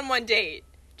a one-on-one date?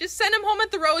 Just send him home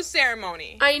at the rose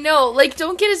ceremony. I know. Like,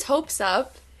 don't get his hopes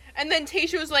up. And then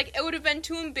Tasha was like, it would have been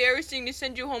too embarrassing to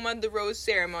send you home on the rose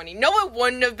ceremony. No, it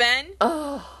wouldn't have been.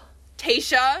 Oh.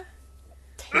 Tasha.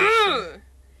 Mm.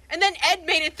 And then Ed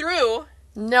made it through.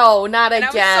 No, not And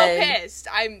again. I was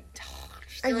so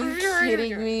pissed. Are you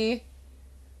kidding me?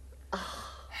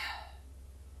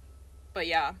 But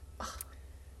yeah.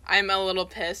 I'm a little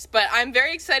pissed. But I'm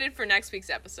very excited for next week's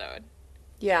episode.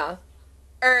 Yeah.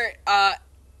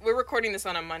 We're recording this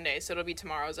on a Monday, so it'll be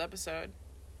tomorrow's episode.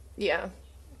 Yeah.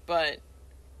 But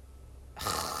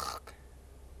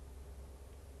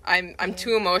I'm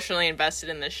too emotionally invested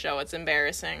in this show. It's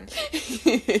embarrassing.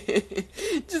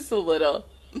 Just a little.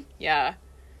 Yeah.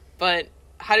 But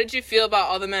how did you feel about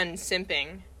all the men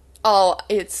simping? Oh,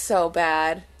 it's so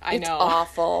bad. I It's know.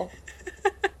 awful.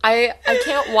 I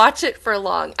can't watch it for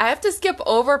long. I have to skip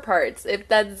over parts if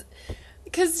that's...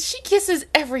 Because she kisses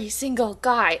every single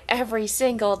guy every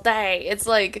single day. It's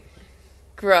like,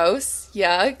 gross,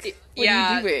 yuck. What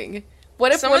Yeah. are you doing?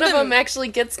 What if Some one of of them them- actually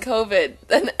gets COVID?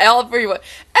 Then everyone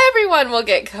will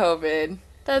get COVID.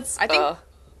 That's... I think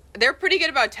they're pretty good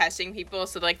about testing people,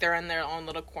 so like they're in their own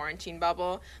little quarantine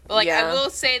bubble. But like Yeah. I will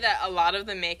say that a lot of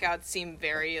the makeouts seem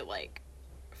very like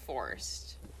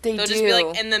forced. they They'll do. just be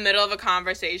like in the middle of a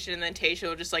conversation, and then Tasha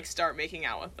will just like start making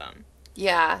out with them,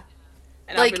 Yeah.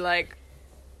 and Like- I'll be like,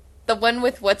 The one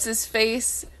with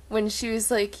what's-his-face, when she was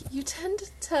like, you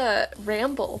tend to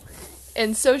ramble.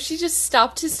 And so she just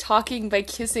stopped his talking by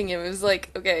kissing him. It was like,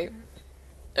 okay.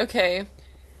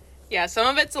 yeah, some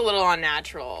of it's a little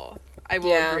unnatural. I will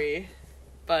Yeah. agree,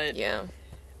 but Yeah.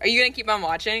 are you gonna keep on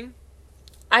watching?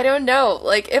 I don't know.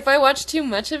 Like, if I watch too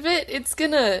much of it, it's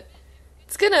gonna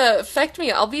affect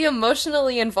me. I'll be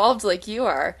emotionally involved like you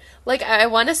are. Like, I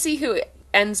want to see who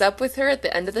ends up with her at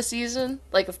the end of the season.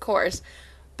 Like, of course.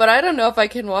 But I don't know if I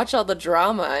can watch all the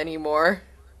drama anymore.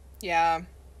 Yeah,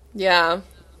 Yeah.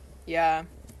 yeah.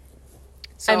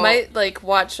 So I might, like,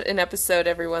 watch an episode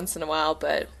every once in a while,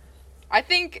 but... I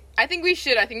think we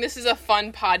should. I think this is a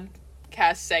fun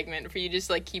podcast segment for you to just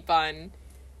like keep on.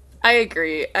 I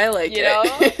agree. I like You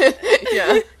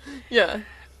it. Yeah.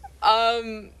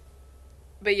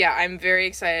 But yeah, I'm very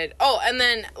excited. Oh, and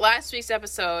then last week's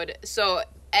episode, so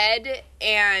Ed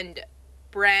and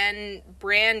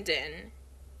Brandon,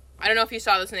 I don't know if you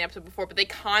saw this in the episode before, but they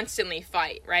constantly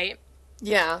fight, right?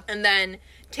 Yeah. And then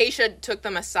Tasha took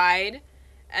them aside,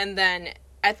 and then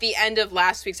at the end of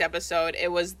last week's episode,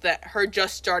 it was her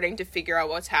just starting to figure out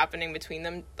what's happening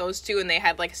between those two, and they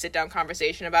had like a sit-down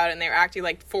conversation about it, and they were acting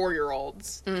like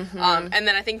 4-year-olds. Mm-hmm. And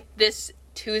then I think this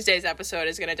Tuesday's episode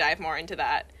is going to dive more into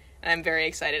that, and I'm very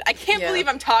excited. I can't Yeah. believe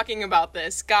I'm talking about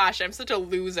this. Gosh, I'm such a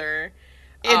loser.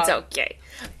 It's okay.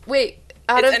 Wait,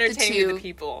 out It's of the entertaining to two... the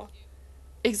people.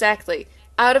 Exactly.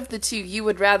 Out of the two, you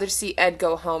would rather see Ed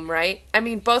go home, right? I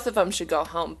mean, both of them should go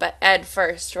home, but Ed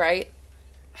first, right?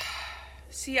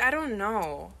 See, I don't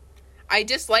know. I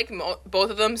dislike both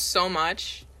of them so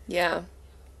much Yeah.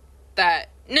 that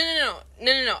no.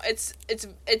 It's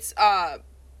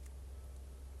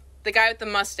the guy with the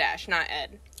mustache, not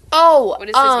Ed. Oh, What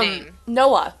is his name?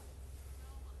 Noah.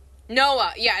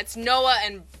 Noah. Yeah, it's Noah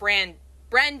and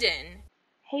Brendan.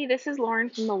 Hey, this is Lauren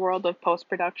from the world of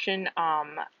post-production.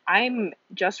 I'm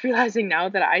just realizing now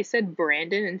that I said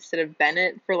Brandon instead of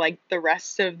Bennett for like the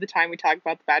rest of the time we talk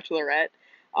about The Bachelorette.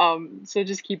 So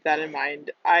just keep that in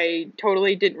mind. I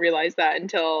totally didn't realize that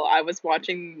until I was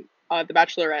watching The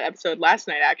Bachelorette episode last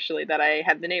night, actually, that I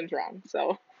had the names wrong.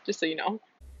 So, just so you know.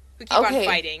 Who keep Okay. on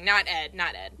fighting. Not Ed.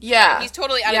 Yeah. He's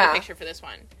totally out of Yeah. the picture for this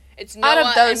one. It's Out Noah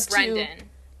of those and Brendan.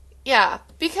 Yeah,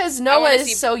 because Noah wanna is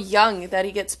see- so young that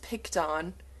he gets picked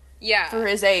on Yeah. for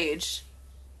his age.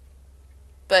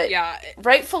 But Yeah.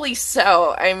 rightfully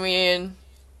so. I mean,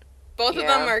 Both of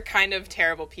Yeah. them are kind of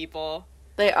terrible people.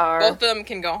 they are. Both of them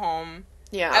can go home.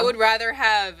 Yeah. I would rather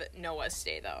have Noah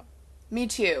stay, though. Me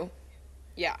too.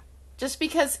 Yeah. Just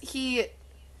because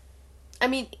I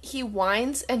mean, he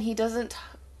whines and he doesn't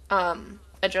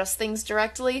address things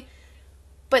directly,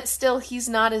 but still he's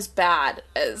not as bad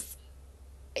as,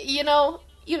 you feel?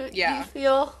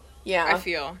 Yeah. I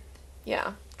feel.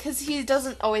 Yeah. Because he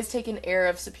doesn't always take an air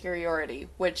of superiority,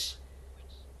 which,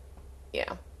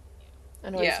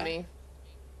 annoys me.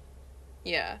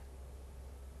 Yeah.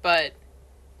 But,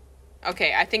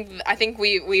 okay, I think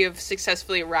we have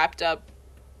successfully wrapped up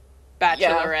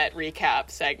Bachelorette recap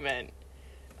segment.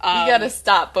 We gotta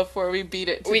stop before we beat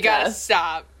it to death. Gotta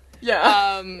stop.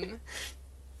 Yeah.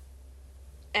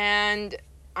 And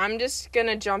I'm just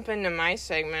gonna jump into my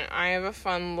segment. I have a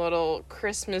fun little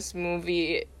Christmas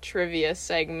movie trivia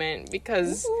segment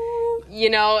because,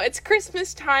 it's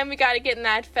Christmas time. We gotta get in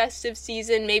that festive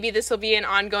season. Maybe this will be an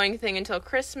ongoing thing until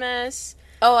Christmas.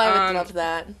 Oh, I would love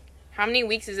that. How many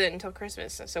weeks is it until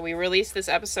Christmas? So we released this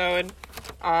episode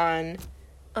on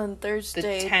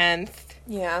Thursday. The 10th.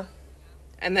 Yeah.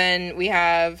 And then we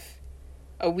have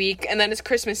a week, and then it's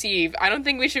Christmas Eve. I don't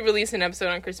think we should release an episode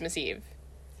on Christmas Eve.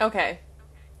 Okay.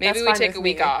 Maybe we take a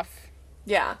week off.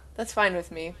 Yeah, that's fine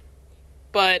with me.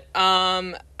 But,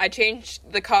 I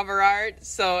changed the cover art,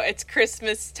 so it's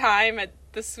Christmas time at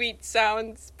the Sweet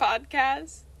Sounds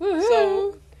podcast. Woohoo!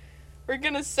 So, we're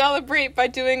gonna celebrate by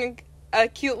doing a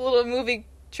cute little movie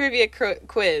trivia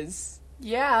quiz.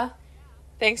 Yeah.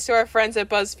 Thanks to our friends at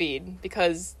BuzzFeed,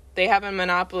 because they have a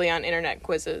monopoly on internet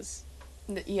quizzes.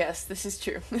 Yes, this is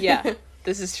true. Yeah,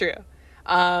 this is true.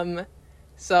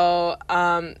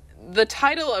 The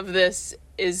title of this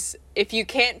is, if you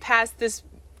can't pass this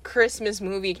Christmas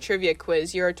movie trivia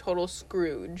quiz, you're a total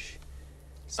Scrooge.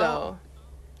 So,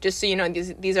 just so you know,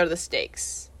 these are the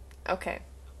stakes. Okay.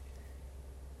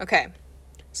 Okay.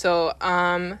 So,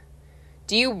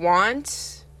 do you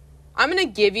want... I'm gonna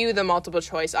give you the multiple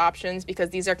choice options because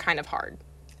these are kind of hard.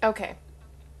 Okay.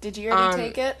 Did you already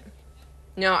take it?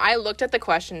 No, I looked at the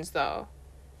questions, though.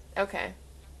 Okay.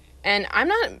 And I'm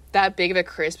not that big of a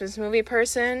Christmas movie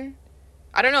person.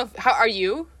 I don't know. How are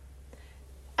you?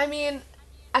 I mean,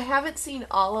 I haven't seen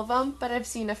all of them, but I've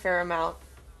seen a fair amount.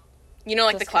 You know,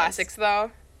 like the classics,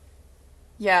 though?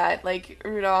 Yeah, like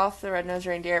Rudolph the Red-Nosed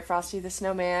Reindeer, Frosty the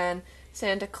Snowman,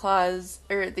 Santa Claus,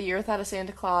 or The Year Without a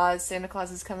Santa Claus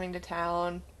is Coming to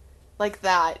Town. Like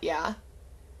that, yeah.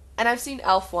 And I've seen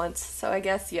Elf once, so I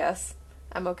guess yes.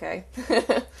 I'm okay.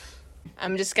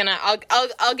 I'm just gonna...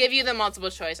 I'll give you the multiple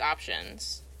choice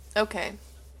options. Okay.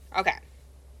 Okay.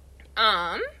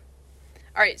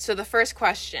 Alright, so the first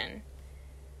question.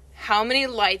 How many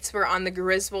lights were on the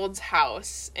Griswold's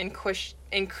house in Christmas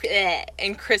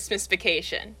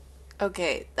Vacation?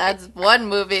 Okay, that's one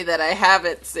movie that I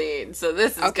haven't seen, so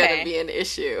this is gonna be an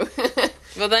issue.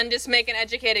 Well, then just make an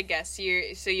educated guess.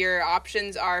 So your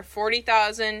options are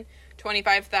 40,000,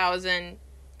 25,000,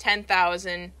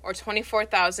 10,000, or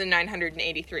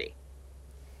 24,983.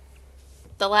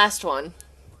 The last one.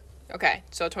 Okay,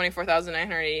 so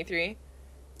 24,983.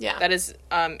 Yeah. That is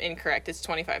incorrect. It's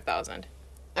 25,000.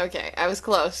 Okay, I was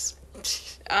close.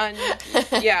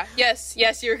 Yeah, yes,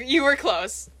 you were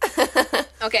close.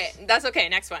 Okay, that's okay.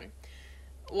 Next one.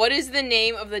 What is the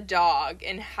name of the dog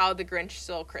in How the Grinch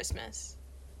Stole Christmas?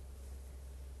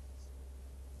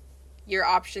 Your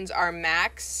options are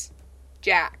Max,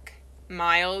 Jack,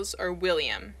 Miles, or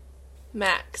William.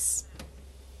 Max.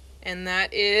 And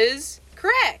that is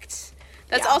correct.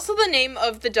 That's also the name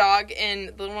of the dog in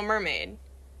The Little Mermaid.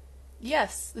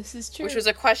 Yes, this is true. Which was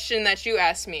a question that you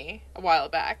asked me a while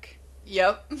back.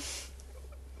 Yep.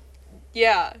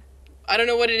 Yeah. I don't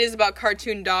know what it is about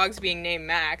cartoon dogs being named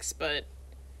Max, but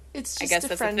it's just I guess a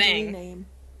that's friendly a thing. name.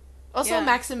 Also,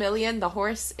 Maximilian, the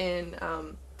horse in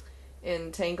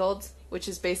Tangled, which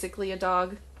is basically a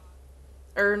dog.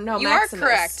 Or no, you Maximus. are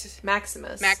correct.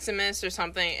 Maximus or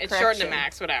something. It's Correction. shortened to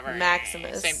Max, whatever.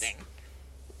 Maximus. Same thing.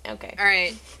 Okay. All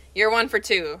right. You're 1 for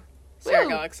 2, Sarah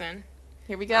Woo. Gullickson.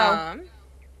 Here we go.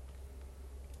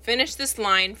 Finish this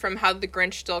line from How the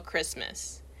Grinch Stole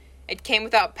Christmas. It came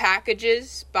without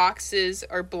packages, boxes,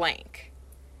 or blank.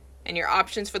 And your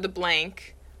options for the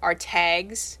blank are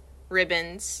tags,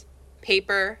 ribbons,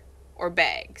 paper, or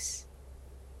bags.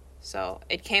 So,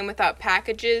 it came without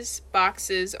packages,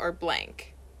 boxes, or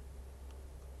blank.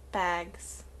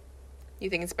 Bags. You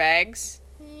think it's bags?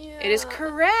 Yeah. It is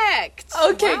correct.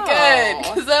 Okay, Wow. good.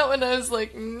 Because that one I was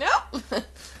like, nope.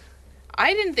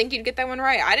 I didn't think you'd get that one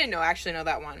right. I didn't actually know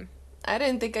that one. I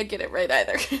didn't think I'd get it right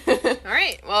either. All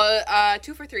right. Well,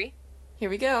 2 for 3. Here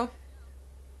we go.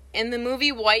 In the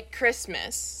movie White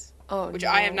Christmas, which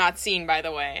I have not seen, by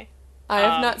the way. I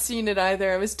have not seen it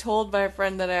either. I was told by a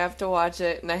friend that I have to watch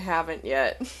it, and I haven't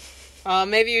yet.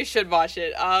 Maybe you should watch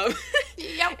it.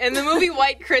 Yep. In the movie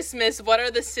White Christmas, what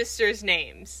are the sisters'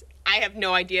 names? I have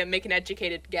no idea. Make an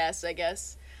educated guess, I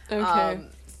guess. Okay.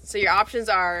 So your options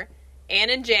are Anne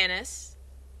and Janice,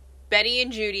 Betty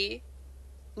and Judy,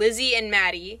 Lizzie and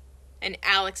Maddie, and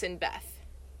Alex and Beth.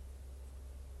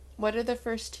 What are the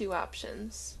first two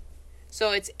options?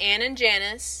 So it's Anne and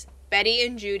Janice, Betty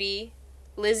and Judy,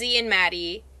 Lizzie and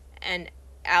Maddie, and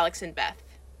Alex and Beth.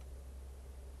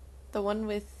 The one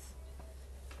with...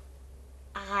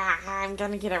 I'm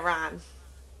gonna get it wrong.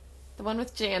 The one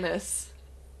with Janice.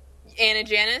 Anne and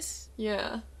Janice?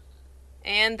 Yeah.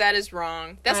 And that is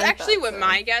wrong. That's I actually thought what so.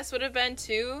 my guess would have been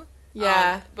too.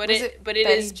 Yeah. But Was it Betty,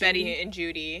 is Judy? Betty and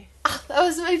Judy. That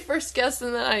was my first guess,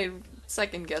 and then I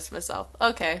second guessed myself.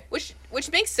 Okay. Which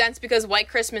makes sense because White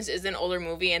Christmas is an older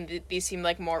movie and these seem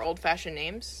like more old-fashioned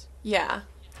names, Yeah.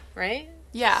 right?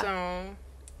 Yeah. So,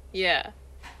 yeah.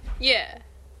 Yeah.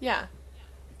 Yeah.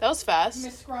 That was fast.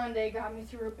 Miss Grande got me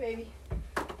through it, baby.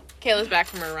 Kayla's back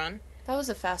from her run. That was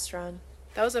a fast run.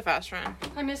 That was a fast run.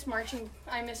 I miss marching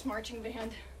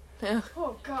band. Yeah.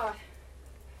 Oh God.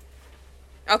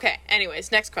 Okay,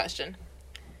 anyways, next question.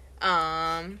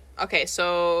 Okay,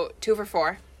 so 2 for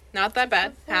 4. Not that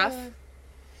bad. Half.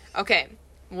 Okay.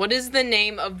 What is the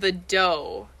name of the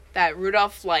dough that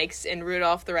Rudolph likes in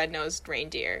Rudolph the Red-Nosed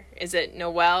Reindeer? Is it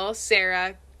Noelle,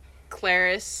 Sarah,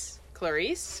 Clarice? Or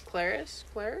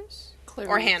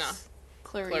Hannah?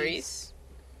 Clarice.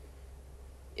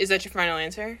 Is that your final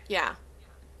answer? Yeah.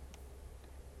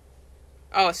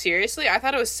 Oh, seriously? I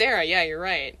thought it was Sarah. Yeah, you're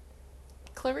right.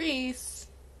 Clarice.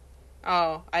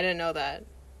 Oh, I didn't know that.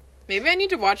 Maybe I need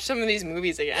to watch some of these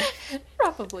movies again.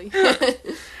 Probably.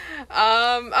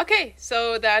 Okay,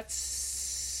 so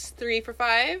that's 3 for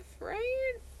 5,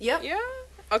 right? Yep. Yeah?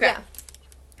 Okay. Yeah.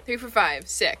 3 for 5.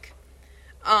 Sick.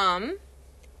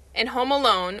 In Home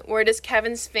Alone, where does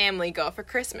Kevin's family go for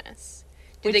Christmas?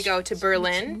 Do they go to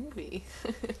Berlin? Which movie?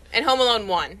 And Home Alone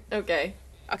 1. Okay.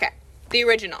 Okay. The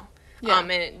original. Yeah.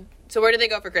 So where do they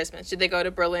go for Christmas? Do they go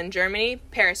to Berlin, Germany,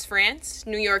 Paris, France,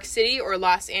 New York City, or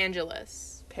Los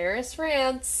Angeles? Paris,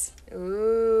 France.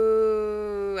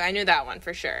 Ooh, I knew that one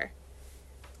for sure.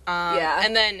 Yeah.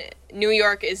 And then New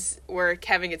York is where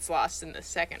Kevin gets lost in the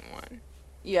second one.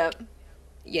 Yep.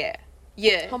 Yeah.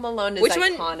 Yeah. Home Alone is Which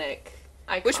one- iconic.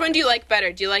 Which one do you like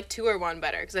better? Do you like 2 or 1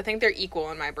 better? Because I think they're equal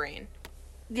in my brain.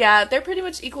 Yeah, they're pretty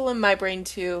much equal in my brain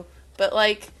too. But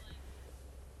like,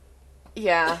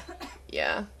 yeah,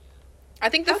 yeah. I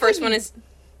think the How first can one you- is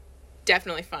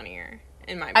definitely funnier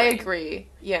in my I brain. agree.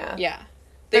 Yeah. Yeah.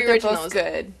 But The they're original both is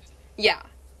good. Yeah.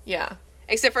 Yeah.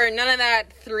 Except for none of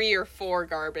that 3 or 4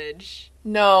 garbage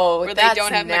No, where they that's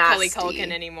don't have nasty. Macaulay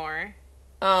Culkin anymore.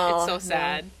 Oh, It's so no.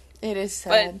 sad. It is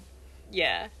sad.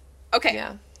 Yeah. Okay.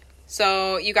 Yeah.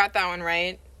 So you got that one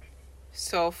right.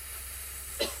 So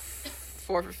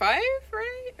 4 for 5,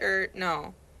 right? Or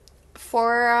no?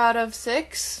 4 out of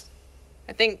 6.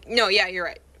 I think no. Yeah, you're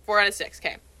right. 4 out of 6.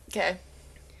 Okay. Okay.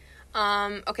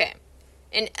 Okay.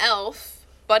 In Elf,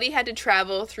 Buddy had to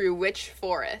travel through which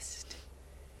forest?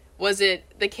 Was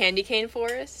it the candy cane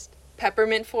forest,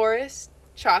 peppermint forest,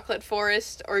 chocolate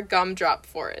forest, or gumdrop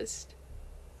forest?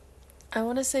 I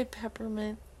want to say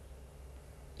peppermint.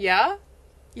 Yeah?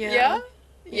 Yeah.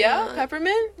 Yeah?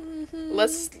 Peppermint? Mm-hmm.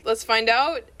 Let's find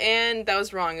out. And that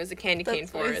was wrong. It was the candy cane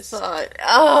That's what I forest. thought.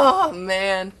 Oh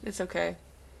man, it's okay.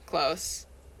 Close.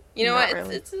 You know Not what?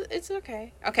 really. It's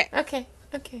okay. Okay. Okay.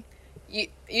 Okay.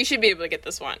 You should be able to get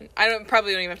this one.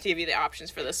 Probably don't even have to give you the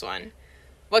options for this one.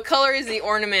 What color is the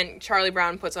ornament Charlie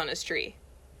Brown puts on his tree?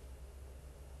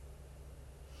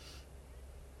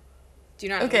 Do you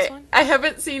not know this Okay. one? I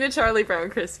haven't seen a Charlie Brown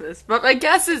Christmas, but my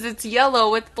guess is it's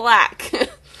yellow with black.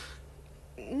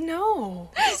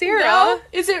 No. Sarah. No?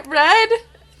 Is it red?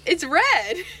 It's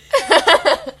red.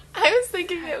 I was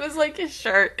thinking it was like a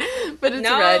shirt, but it's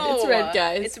No. red. It's red,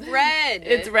 guys. It's red.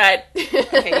 It's red.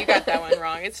 Okay, you got that one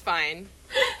wrong. It's fine.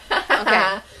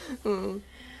 Okay. Mm.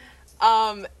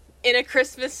 In A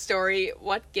Christmas Story,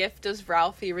 what gift does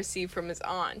Ralphie receive from his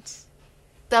aunt?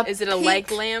 The Is it a pink-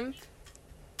 leg lamp?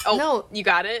 Oh, No. You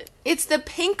got it? It's the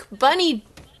pink bunny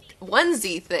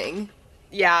onesie thing.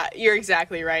 Yeah, you're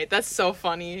exactly right. That's so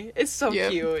funny. It's so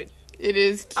Yep. cute. It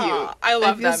is cute. Aw, I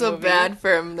love I feel that so movie. bad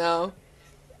for him though.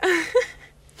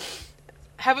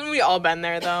 Haven't we all been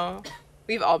there though?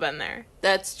 We've all been there.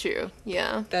 That's true.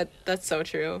 Yeah. That's so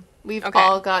true. We've Okay.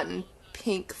 all gotten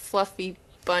pink fluffy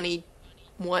bunny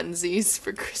onesies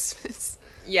for Christmas.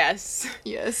 Yes.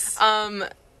 Yes.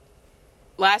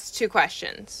 Last 2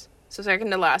 questions. So second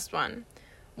to last one.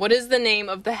 What is the name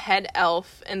of the head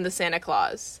elf in the Santa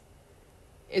Claus?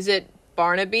 Is it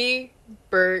Barnaby,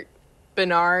 Bert,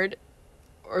 Bernard,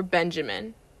 or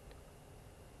Benjamin?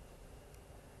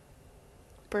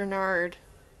 Bernard.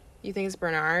 You think it's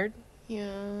Bernard?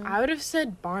 Yeah. I would have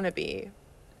said Barnaby.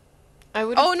 I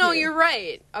would. Oh, no, you're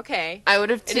right. Okay. I would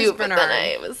have It is too, but Bernard. then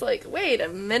I was like, wait a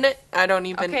minute. I don't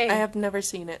even. Okay. I have never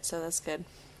seen it, so that's good.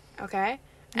 Okay.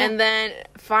 Yeah. And then,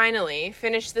 finally,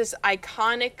 finish this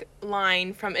iconic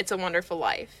line from It's a Wonderful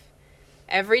Life.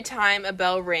 Every time a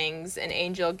bell rings, an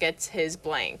angel gets his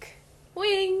blank.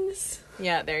 Wings.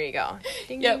 Yeah, there you go.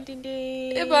 Ding, Yep. ding,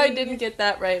 ding, ding. If I didn't get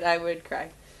that right, I would cry.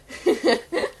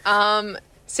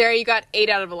 Sarah, you got 8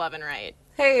 out of 11 right.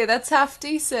 Hey, that's half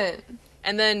decent.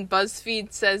 And then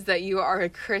BuzzFeed says that you are a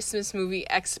Christmas movie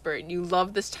expert. You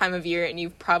love this time of year, and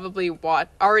you've probably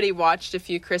already watched a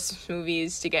few Christmas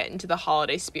movies to get into the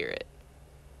holiday spirit.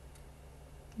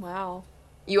 Wow.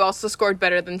 You also scored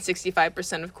better than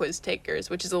 65% of quiz takers,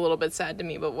 which is a little bit sad to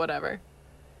me, but whatever.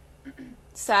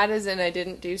 Sad as in I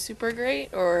didn't do super great,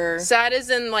 or... Sad as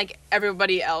in, like,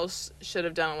 everybody else should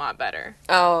have done a lot better.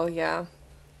 Oh, yeah.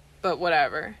 But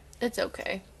whatever. It's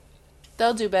okay.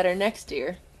 They'll do better next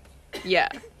year. Yeah.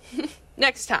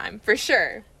 Next time, for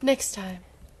sure. Next time.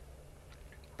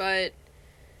 But,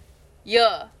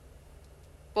 yeah.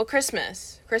 Well,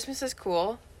 Christmas. Christmas is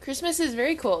cool. Christmas is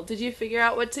very cool. Did you figure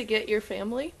out what to get your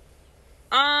family?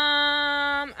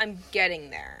 I'm getting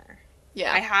there.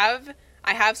 Yeah.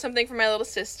 I have something for my little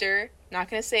sister. Not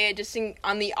gonna say it just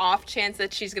on the off chance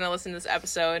that she's gonna listen to this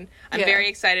episode. I'm Yeah. very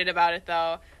excited about it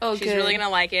though. Oh, she's good. really gonna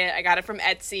like it. I got it from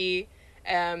Etsy.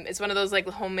 It's one of those like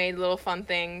homemade little fun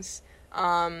things.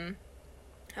 I'm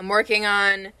working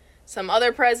on some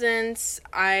other presents.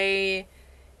 I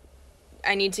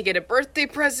need to get a birthday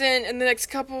present in the next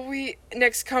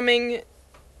coming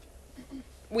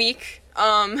week.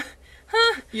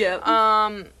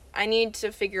 Yeah. I need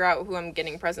to figure out who I'm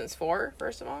getting presents for,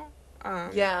 first of all.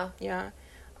 Yeah. Yeah.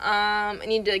 I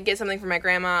need to get something for my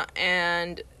grandma,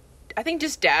 and I think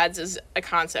just dads as a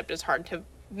concept is hard to...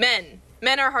 Men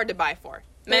are hard to buy for.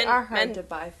 They are hard to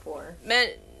buy for. Men,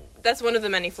 that's one of the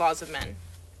many flaws of men.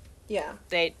 Yeah.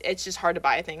 It's just hard to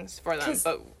buy things for them,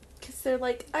 but... Because they're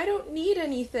like, I don't need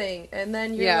anything. And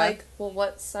then you're Yeah. like, well,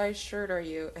 what size shirt are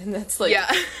you? And that's like,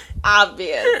 Yeah.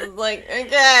 obvious. It's like,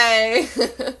 okay.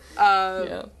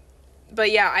 Yeah. But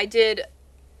yeah, I did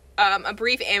a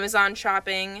brief Amazon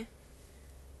shopping.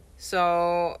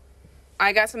 So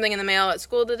I got something in the mail at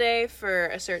school today for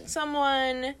a certain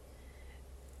someone.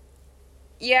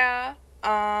 Yeah.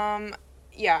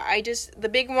 Yeah, the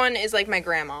big one is like my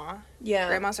grandma. Yeah.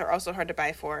 Grandmas are also hard to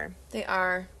buy for. They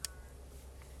are.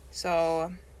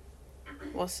 So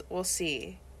we'll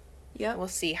see. Yep. We'll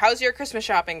see. How's your Christmas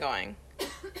shopping going?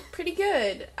 Pretty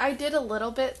good. I did a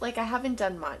little bit. Like, I haven't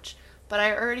done much. But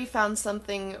I already found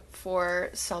something for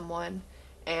someone.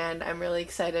 And I'm really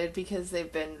excited because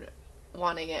they've been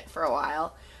wanting it for a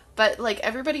while. But, like,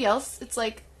 everybody else, it's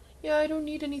like, yeah, I don't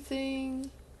need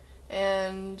anything.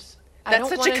 And I That's don't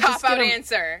such want a to just cop-out get 'em-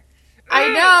 answer. I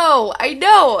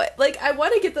know. Like, I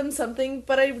want to get them something,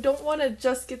 but I don't want to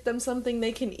just get them something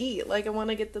they can eat. Like, I want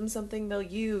to get them something they'll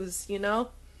use, you know?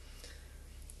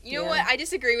 You know Yeah. what? I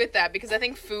disagree with that because I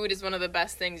think food is one of the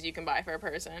best things you can buy for a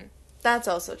person. That's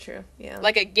also true, yeah.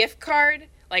 Like a gift card,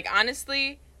 like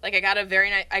honestly, like I got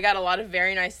a lot of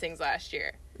very nice things last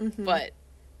year. Mhm. But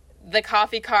the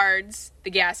coffee cards, the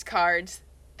gas cards,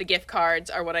 the gift cards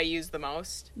are what I use the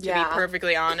most, to Yeah. be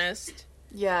perfectly honest.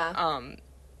 Yeah.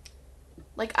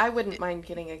 Like, I wouldn't mind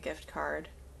getting a gift card.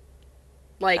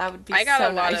 Like That would be I got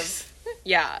so a lot nice. of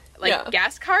yeah, like Yeah.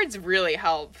 gas cards really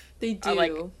help. They do.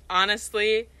 Like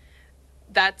honestly,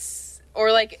 that's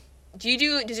or like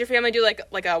does your family do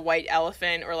like a white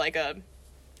elephant or like a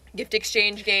gift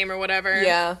exchange game or whatever?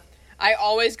 Yeah. I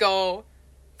always go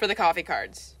for the coffee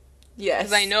cards. Yes.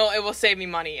 Because I know it will save me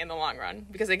money in the long run.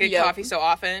 Because I get Yep. coffee so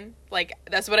often. Like,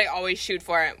 that's what I always shoot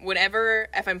for.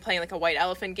 If I'm playing, like, a white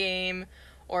elephant game,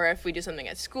 or if we do something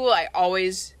at school, I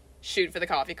always shoot for the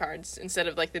coffee cards instead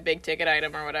of, like, the big ticket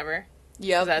item or whatever.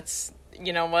 Yep. That's,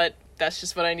 you know what? That's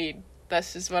just what I need.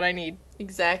 That's just what I need.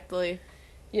 Exactly.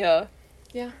 Yeah.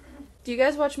 Yeah. Do you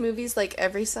guys watch movies, like,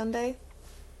 every Sunday?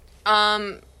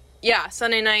 Yeah,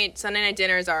 Sunday night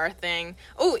dinners are our thing.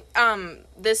 Oh,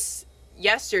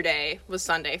 yesterday was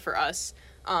Sunday for us.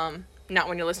 Not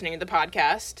when you're listening to the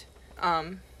podcast.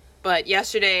 But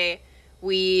yesterday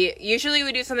we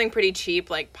do something pretty cheap,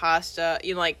 like pasta.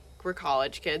 You know, like we're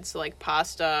college kids, so like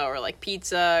pasta or like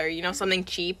pizza or something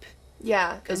cheap.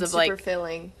 Yeah, Because and of, like- super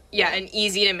filling. Yeah, and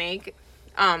easy to make.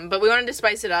 But we wanted to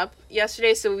spice it up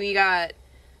yesterday, so we got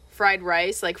fried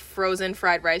rice, like frozen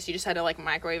fried rice. You just had to like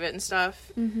microwave it and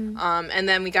stuff. Mm-hmm. And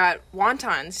then we got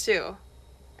wontons too.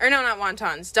 Or no, not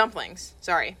wontons, dumplings.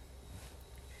 Sorry.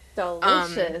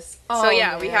 Delicious. So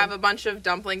yeah, we have a bunch of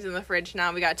dumplings in the fridge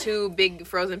now. We got 2 big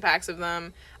frozen packs of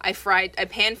them. I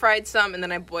pan fried some and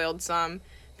then I boiled some.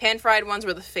 Pan fried ones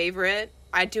were the favorite.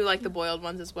 I do like the boiled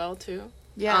ones as well too.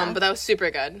 Yeah. But that was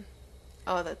super good.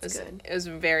 Oh, that's good. It was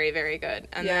very, very good.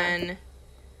 And then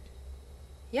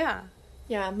yeah.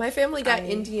 Yeah, my family got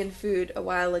Indian food a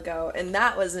while ago, and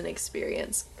that was an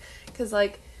experience. Because,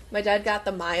 like, my dad got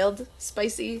the mild,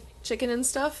 spicy chicken and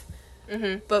stuff,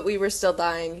 but we were still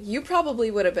dying. You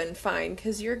probably would have been fine,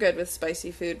 because you're good with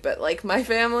spicy food, but, like, my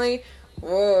family,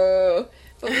 whoa.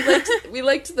 But we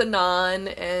liked the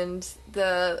naan, and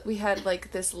we had,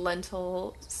 like, this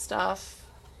lentil stuff.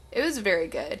 It was very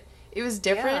good. It was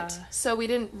different, so we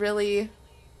didn't really...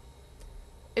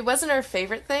 It wasn't our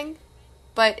favorite thing,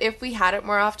 but if we had it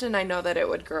more often, I know that it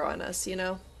would grow on us, you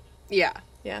know? Yeah.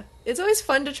 Yeah. It's always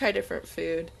fun to try different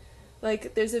food.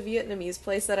 Like, there's a Vietnamese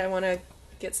place that I want to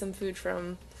get some food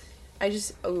from.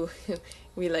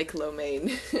 We like lo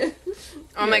mein.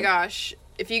 Oh my gosh.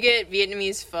 If you get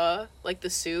Vietnamese pho, like the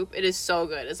soup, it is so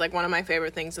good. It's like one of my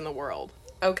favorite things in the world.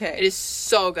 Okay. It is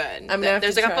so good.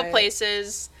 There's a couple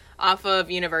places off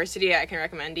of University I can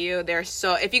recommend to you.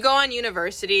 If you go on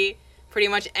University, pretty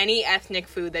much any ethnic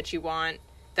food that you want,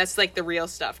 that's like the real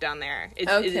stuff down there. It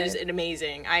is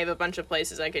amazing. I have a bunch of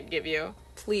places I could give you.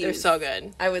 Please. They're so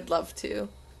good. I would love to.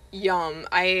 Yum.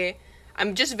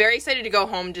 I'm just very excited to go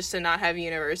home just to not have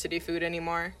university food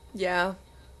anymore. Yeah.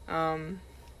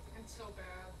 It's so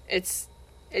bad.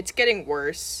 It's getting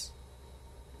worse.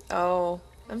 Oh,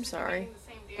 I'm sorry.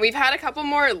 We've had a couple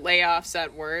more layoffs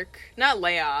at work. Not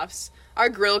layoffs. Our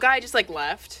grill guy just like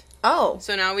left. Oh.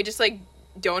 So now we just like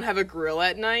don't have a grill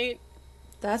at night.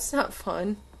 That's not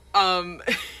fun. And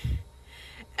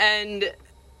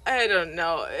I don't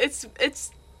know.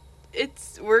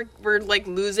 We're like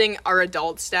losing our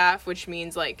adult staff, which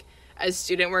means like as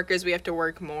student workers we have to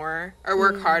work more or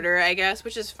work harder, I guess,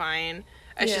 which is fine.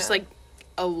 It's just like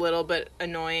a little bit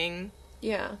annoying.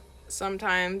 Yeah.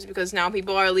 Sometimes because now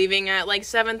people are leaving at like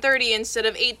 7:30 instead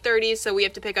of 8:30, so we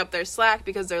have to pick up their slack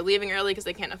because they're leaving early because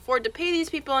they can't afford to pay these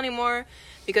people anymore,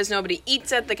 because nobody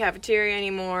eats at the cafeteria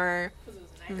anymore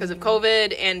because of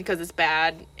COVID, and because it's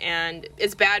bad. And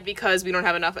it's bad because we don't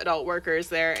have enough adult workers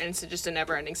there, and it's just a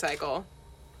never-ending cycle.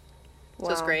 Wow.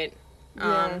 So it's great.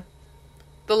 Yeah.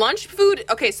 The lunch food,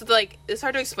 okay, so like it's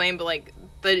hard to explain, but like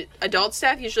the adult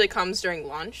staff usually comes during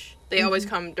lunch. They always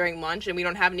come during lunch, and we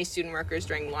don't have any student workers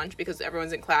during lunch because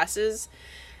everyone's in classes.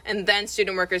 And then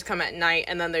student workers come at night,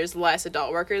 and then there's less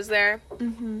adult workers there.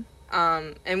 Mm-hmm.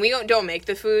 And we don't make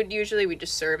the food usually, we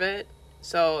just serve it.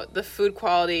 So the food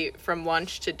quality from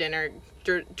lunch to dinner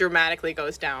dramatically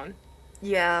goes down.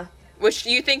 Yeah. Which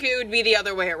you think it would be the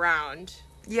other way around.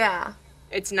 Yeah.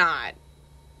 It's not.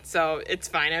 So it's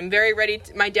fine. I'm very ready.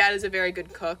 My dad is a very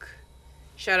good cook.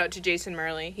 Shout out to Jason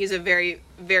Murley. He's a very,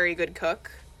 very good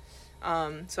cook.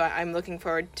 So I'm looking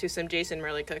forward to some Jason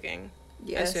Murley cooking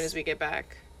as soon as we get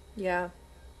back. Yeah.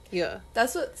 Yeah.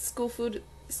 That's what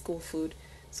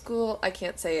I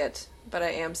can't say it, but I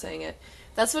am saying it.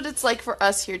 That's what it's like for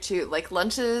us here too. Like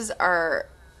lunches are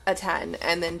a 10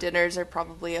 and then dinners are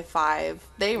probably a 5.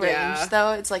 They range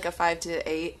though. It's like a 5 to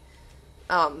 8.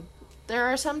 There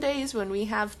are some days when we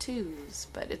have 2s,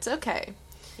 but it's okay.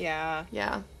 Yeah.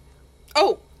 Yeah.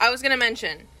 Oh, I was going to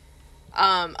mention,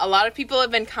 a lot of people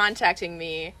have been contacting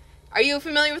me. Are you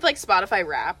familiar with like Spotify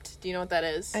Wrapped? Do you know what that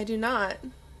is? I do not.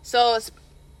 So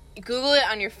Google it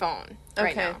on your phone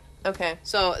right now. Okay.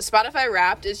 So Spotify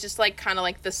Wrapped is just like kind of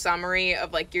like the summary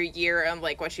of like your year and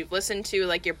like what you've listened to,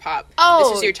 like your pop. Oh,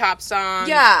 this is your top song.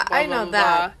 Yeah, blah, I blah, know blah,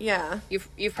 that. blah. Yeah.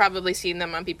 You've probably seen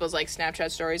them on people's like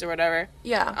Snapchat stories or whatever.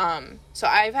 Yeah. So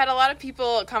I've had a lot of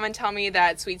people come and tell me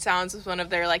that Sweet Sounds is one of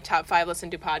their like top 5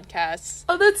 listened to podcasts.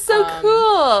 Oh, that's so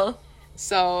cool.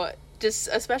 So just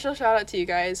a special shout out to you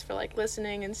guys for like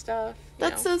listening and stuff.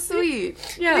 That's so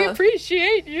sweet. Yeah. We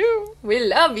appreciate you. We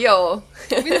love you.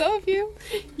 We love you.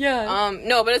 Yeah.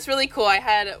 No, but it's really cool. I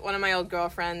had one of my old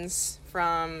girlfriends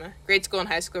from grade school and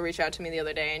high school reach out to me the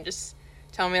other day and just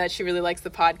tell me that she really likes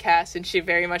the podcast and she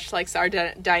very much likes our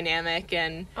dynamic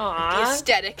and the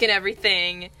aesthetic and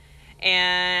everything.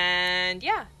 And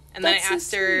yeah. And then I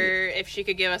asked her if she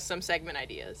could give us some segment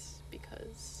ideas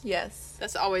because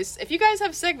that's always, if you guys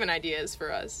have segment ideas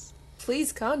for us,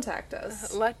 please contact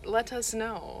us. Let us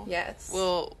know. Yes.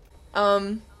 Well,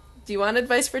 do you want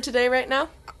advice for today right now?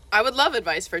 I would love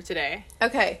advice for today.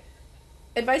 Okay.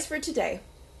 Advice for today.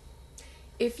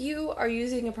 If you are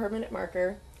using a permanent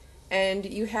marker and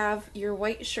you have your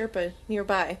white Sherpa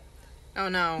nearby, oh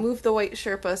no, move the white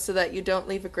Sherpa so that you don't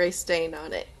leave a gray stain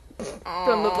on it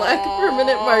from the black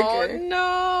permanent marker.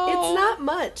 No. It's not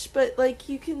much, but like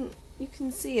you can You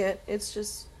can see it. It's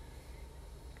just...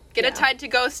 Get a Yeah. Tide to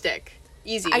Go stick.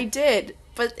 Easy. I did,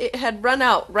 but it had run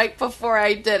out right before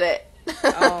I did it.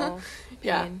 Oh,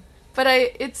 Yeah. pain. But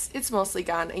it's mostly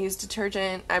gone. I used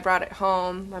detergent. I brought it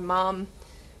home. My mom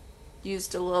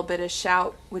used a little bit of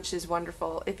Shout, which is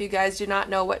wonderful. If you guys do not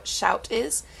know what Shout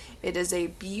is, it is a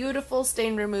beautiful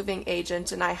stain removing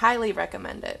agent, and I highly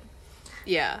recommend it.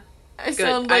 Yeah. I Good.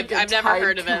 sound like I've a never Tide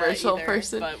heard of it commercial either,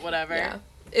 person, but whatever. Yeah,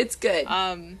 it's good.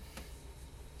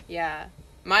 Yeah.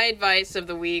 My advice of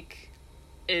the week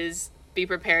is be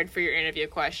prepared for your interview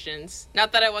questions.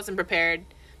 Not that I wasn't prepared,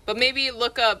 but maybe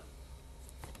look up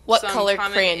What some color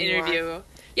common crayon you interview. are.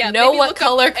 Yeah, Know maybe what look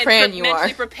color up crayon and you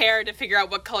mentally are. prepare to figure out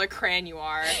what color crayon you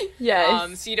are.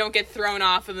 Yes. So you don't get thrown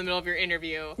off in the middle of your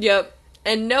interview. Yep.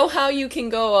 And know how you can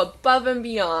go above and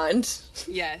beyond.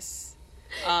 Yes.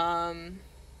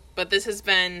 But this has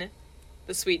been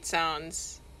the Sweet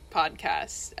Sounds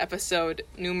podcast, episode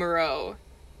numero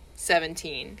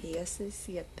 17.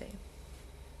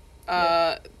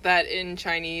 That in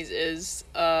Chinese is,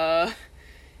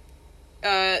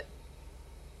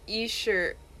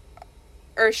 Yisher,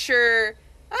 or sure,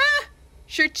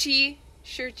 Shirchi.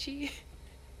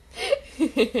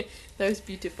 That was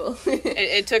beautiful.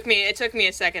 It took me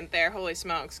a second there. Holy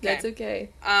smokes. Okay. That's okay.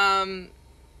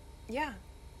 Yeah.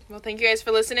 Well, thank you guys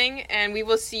for listening, and we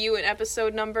will see you in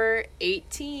episode number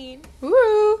 18.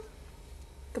 Woo!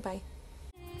 Goodbye.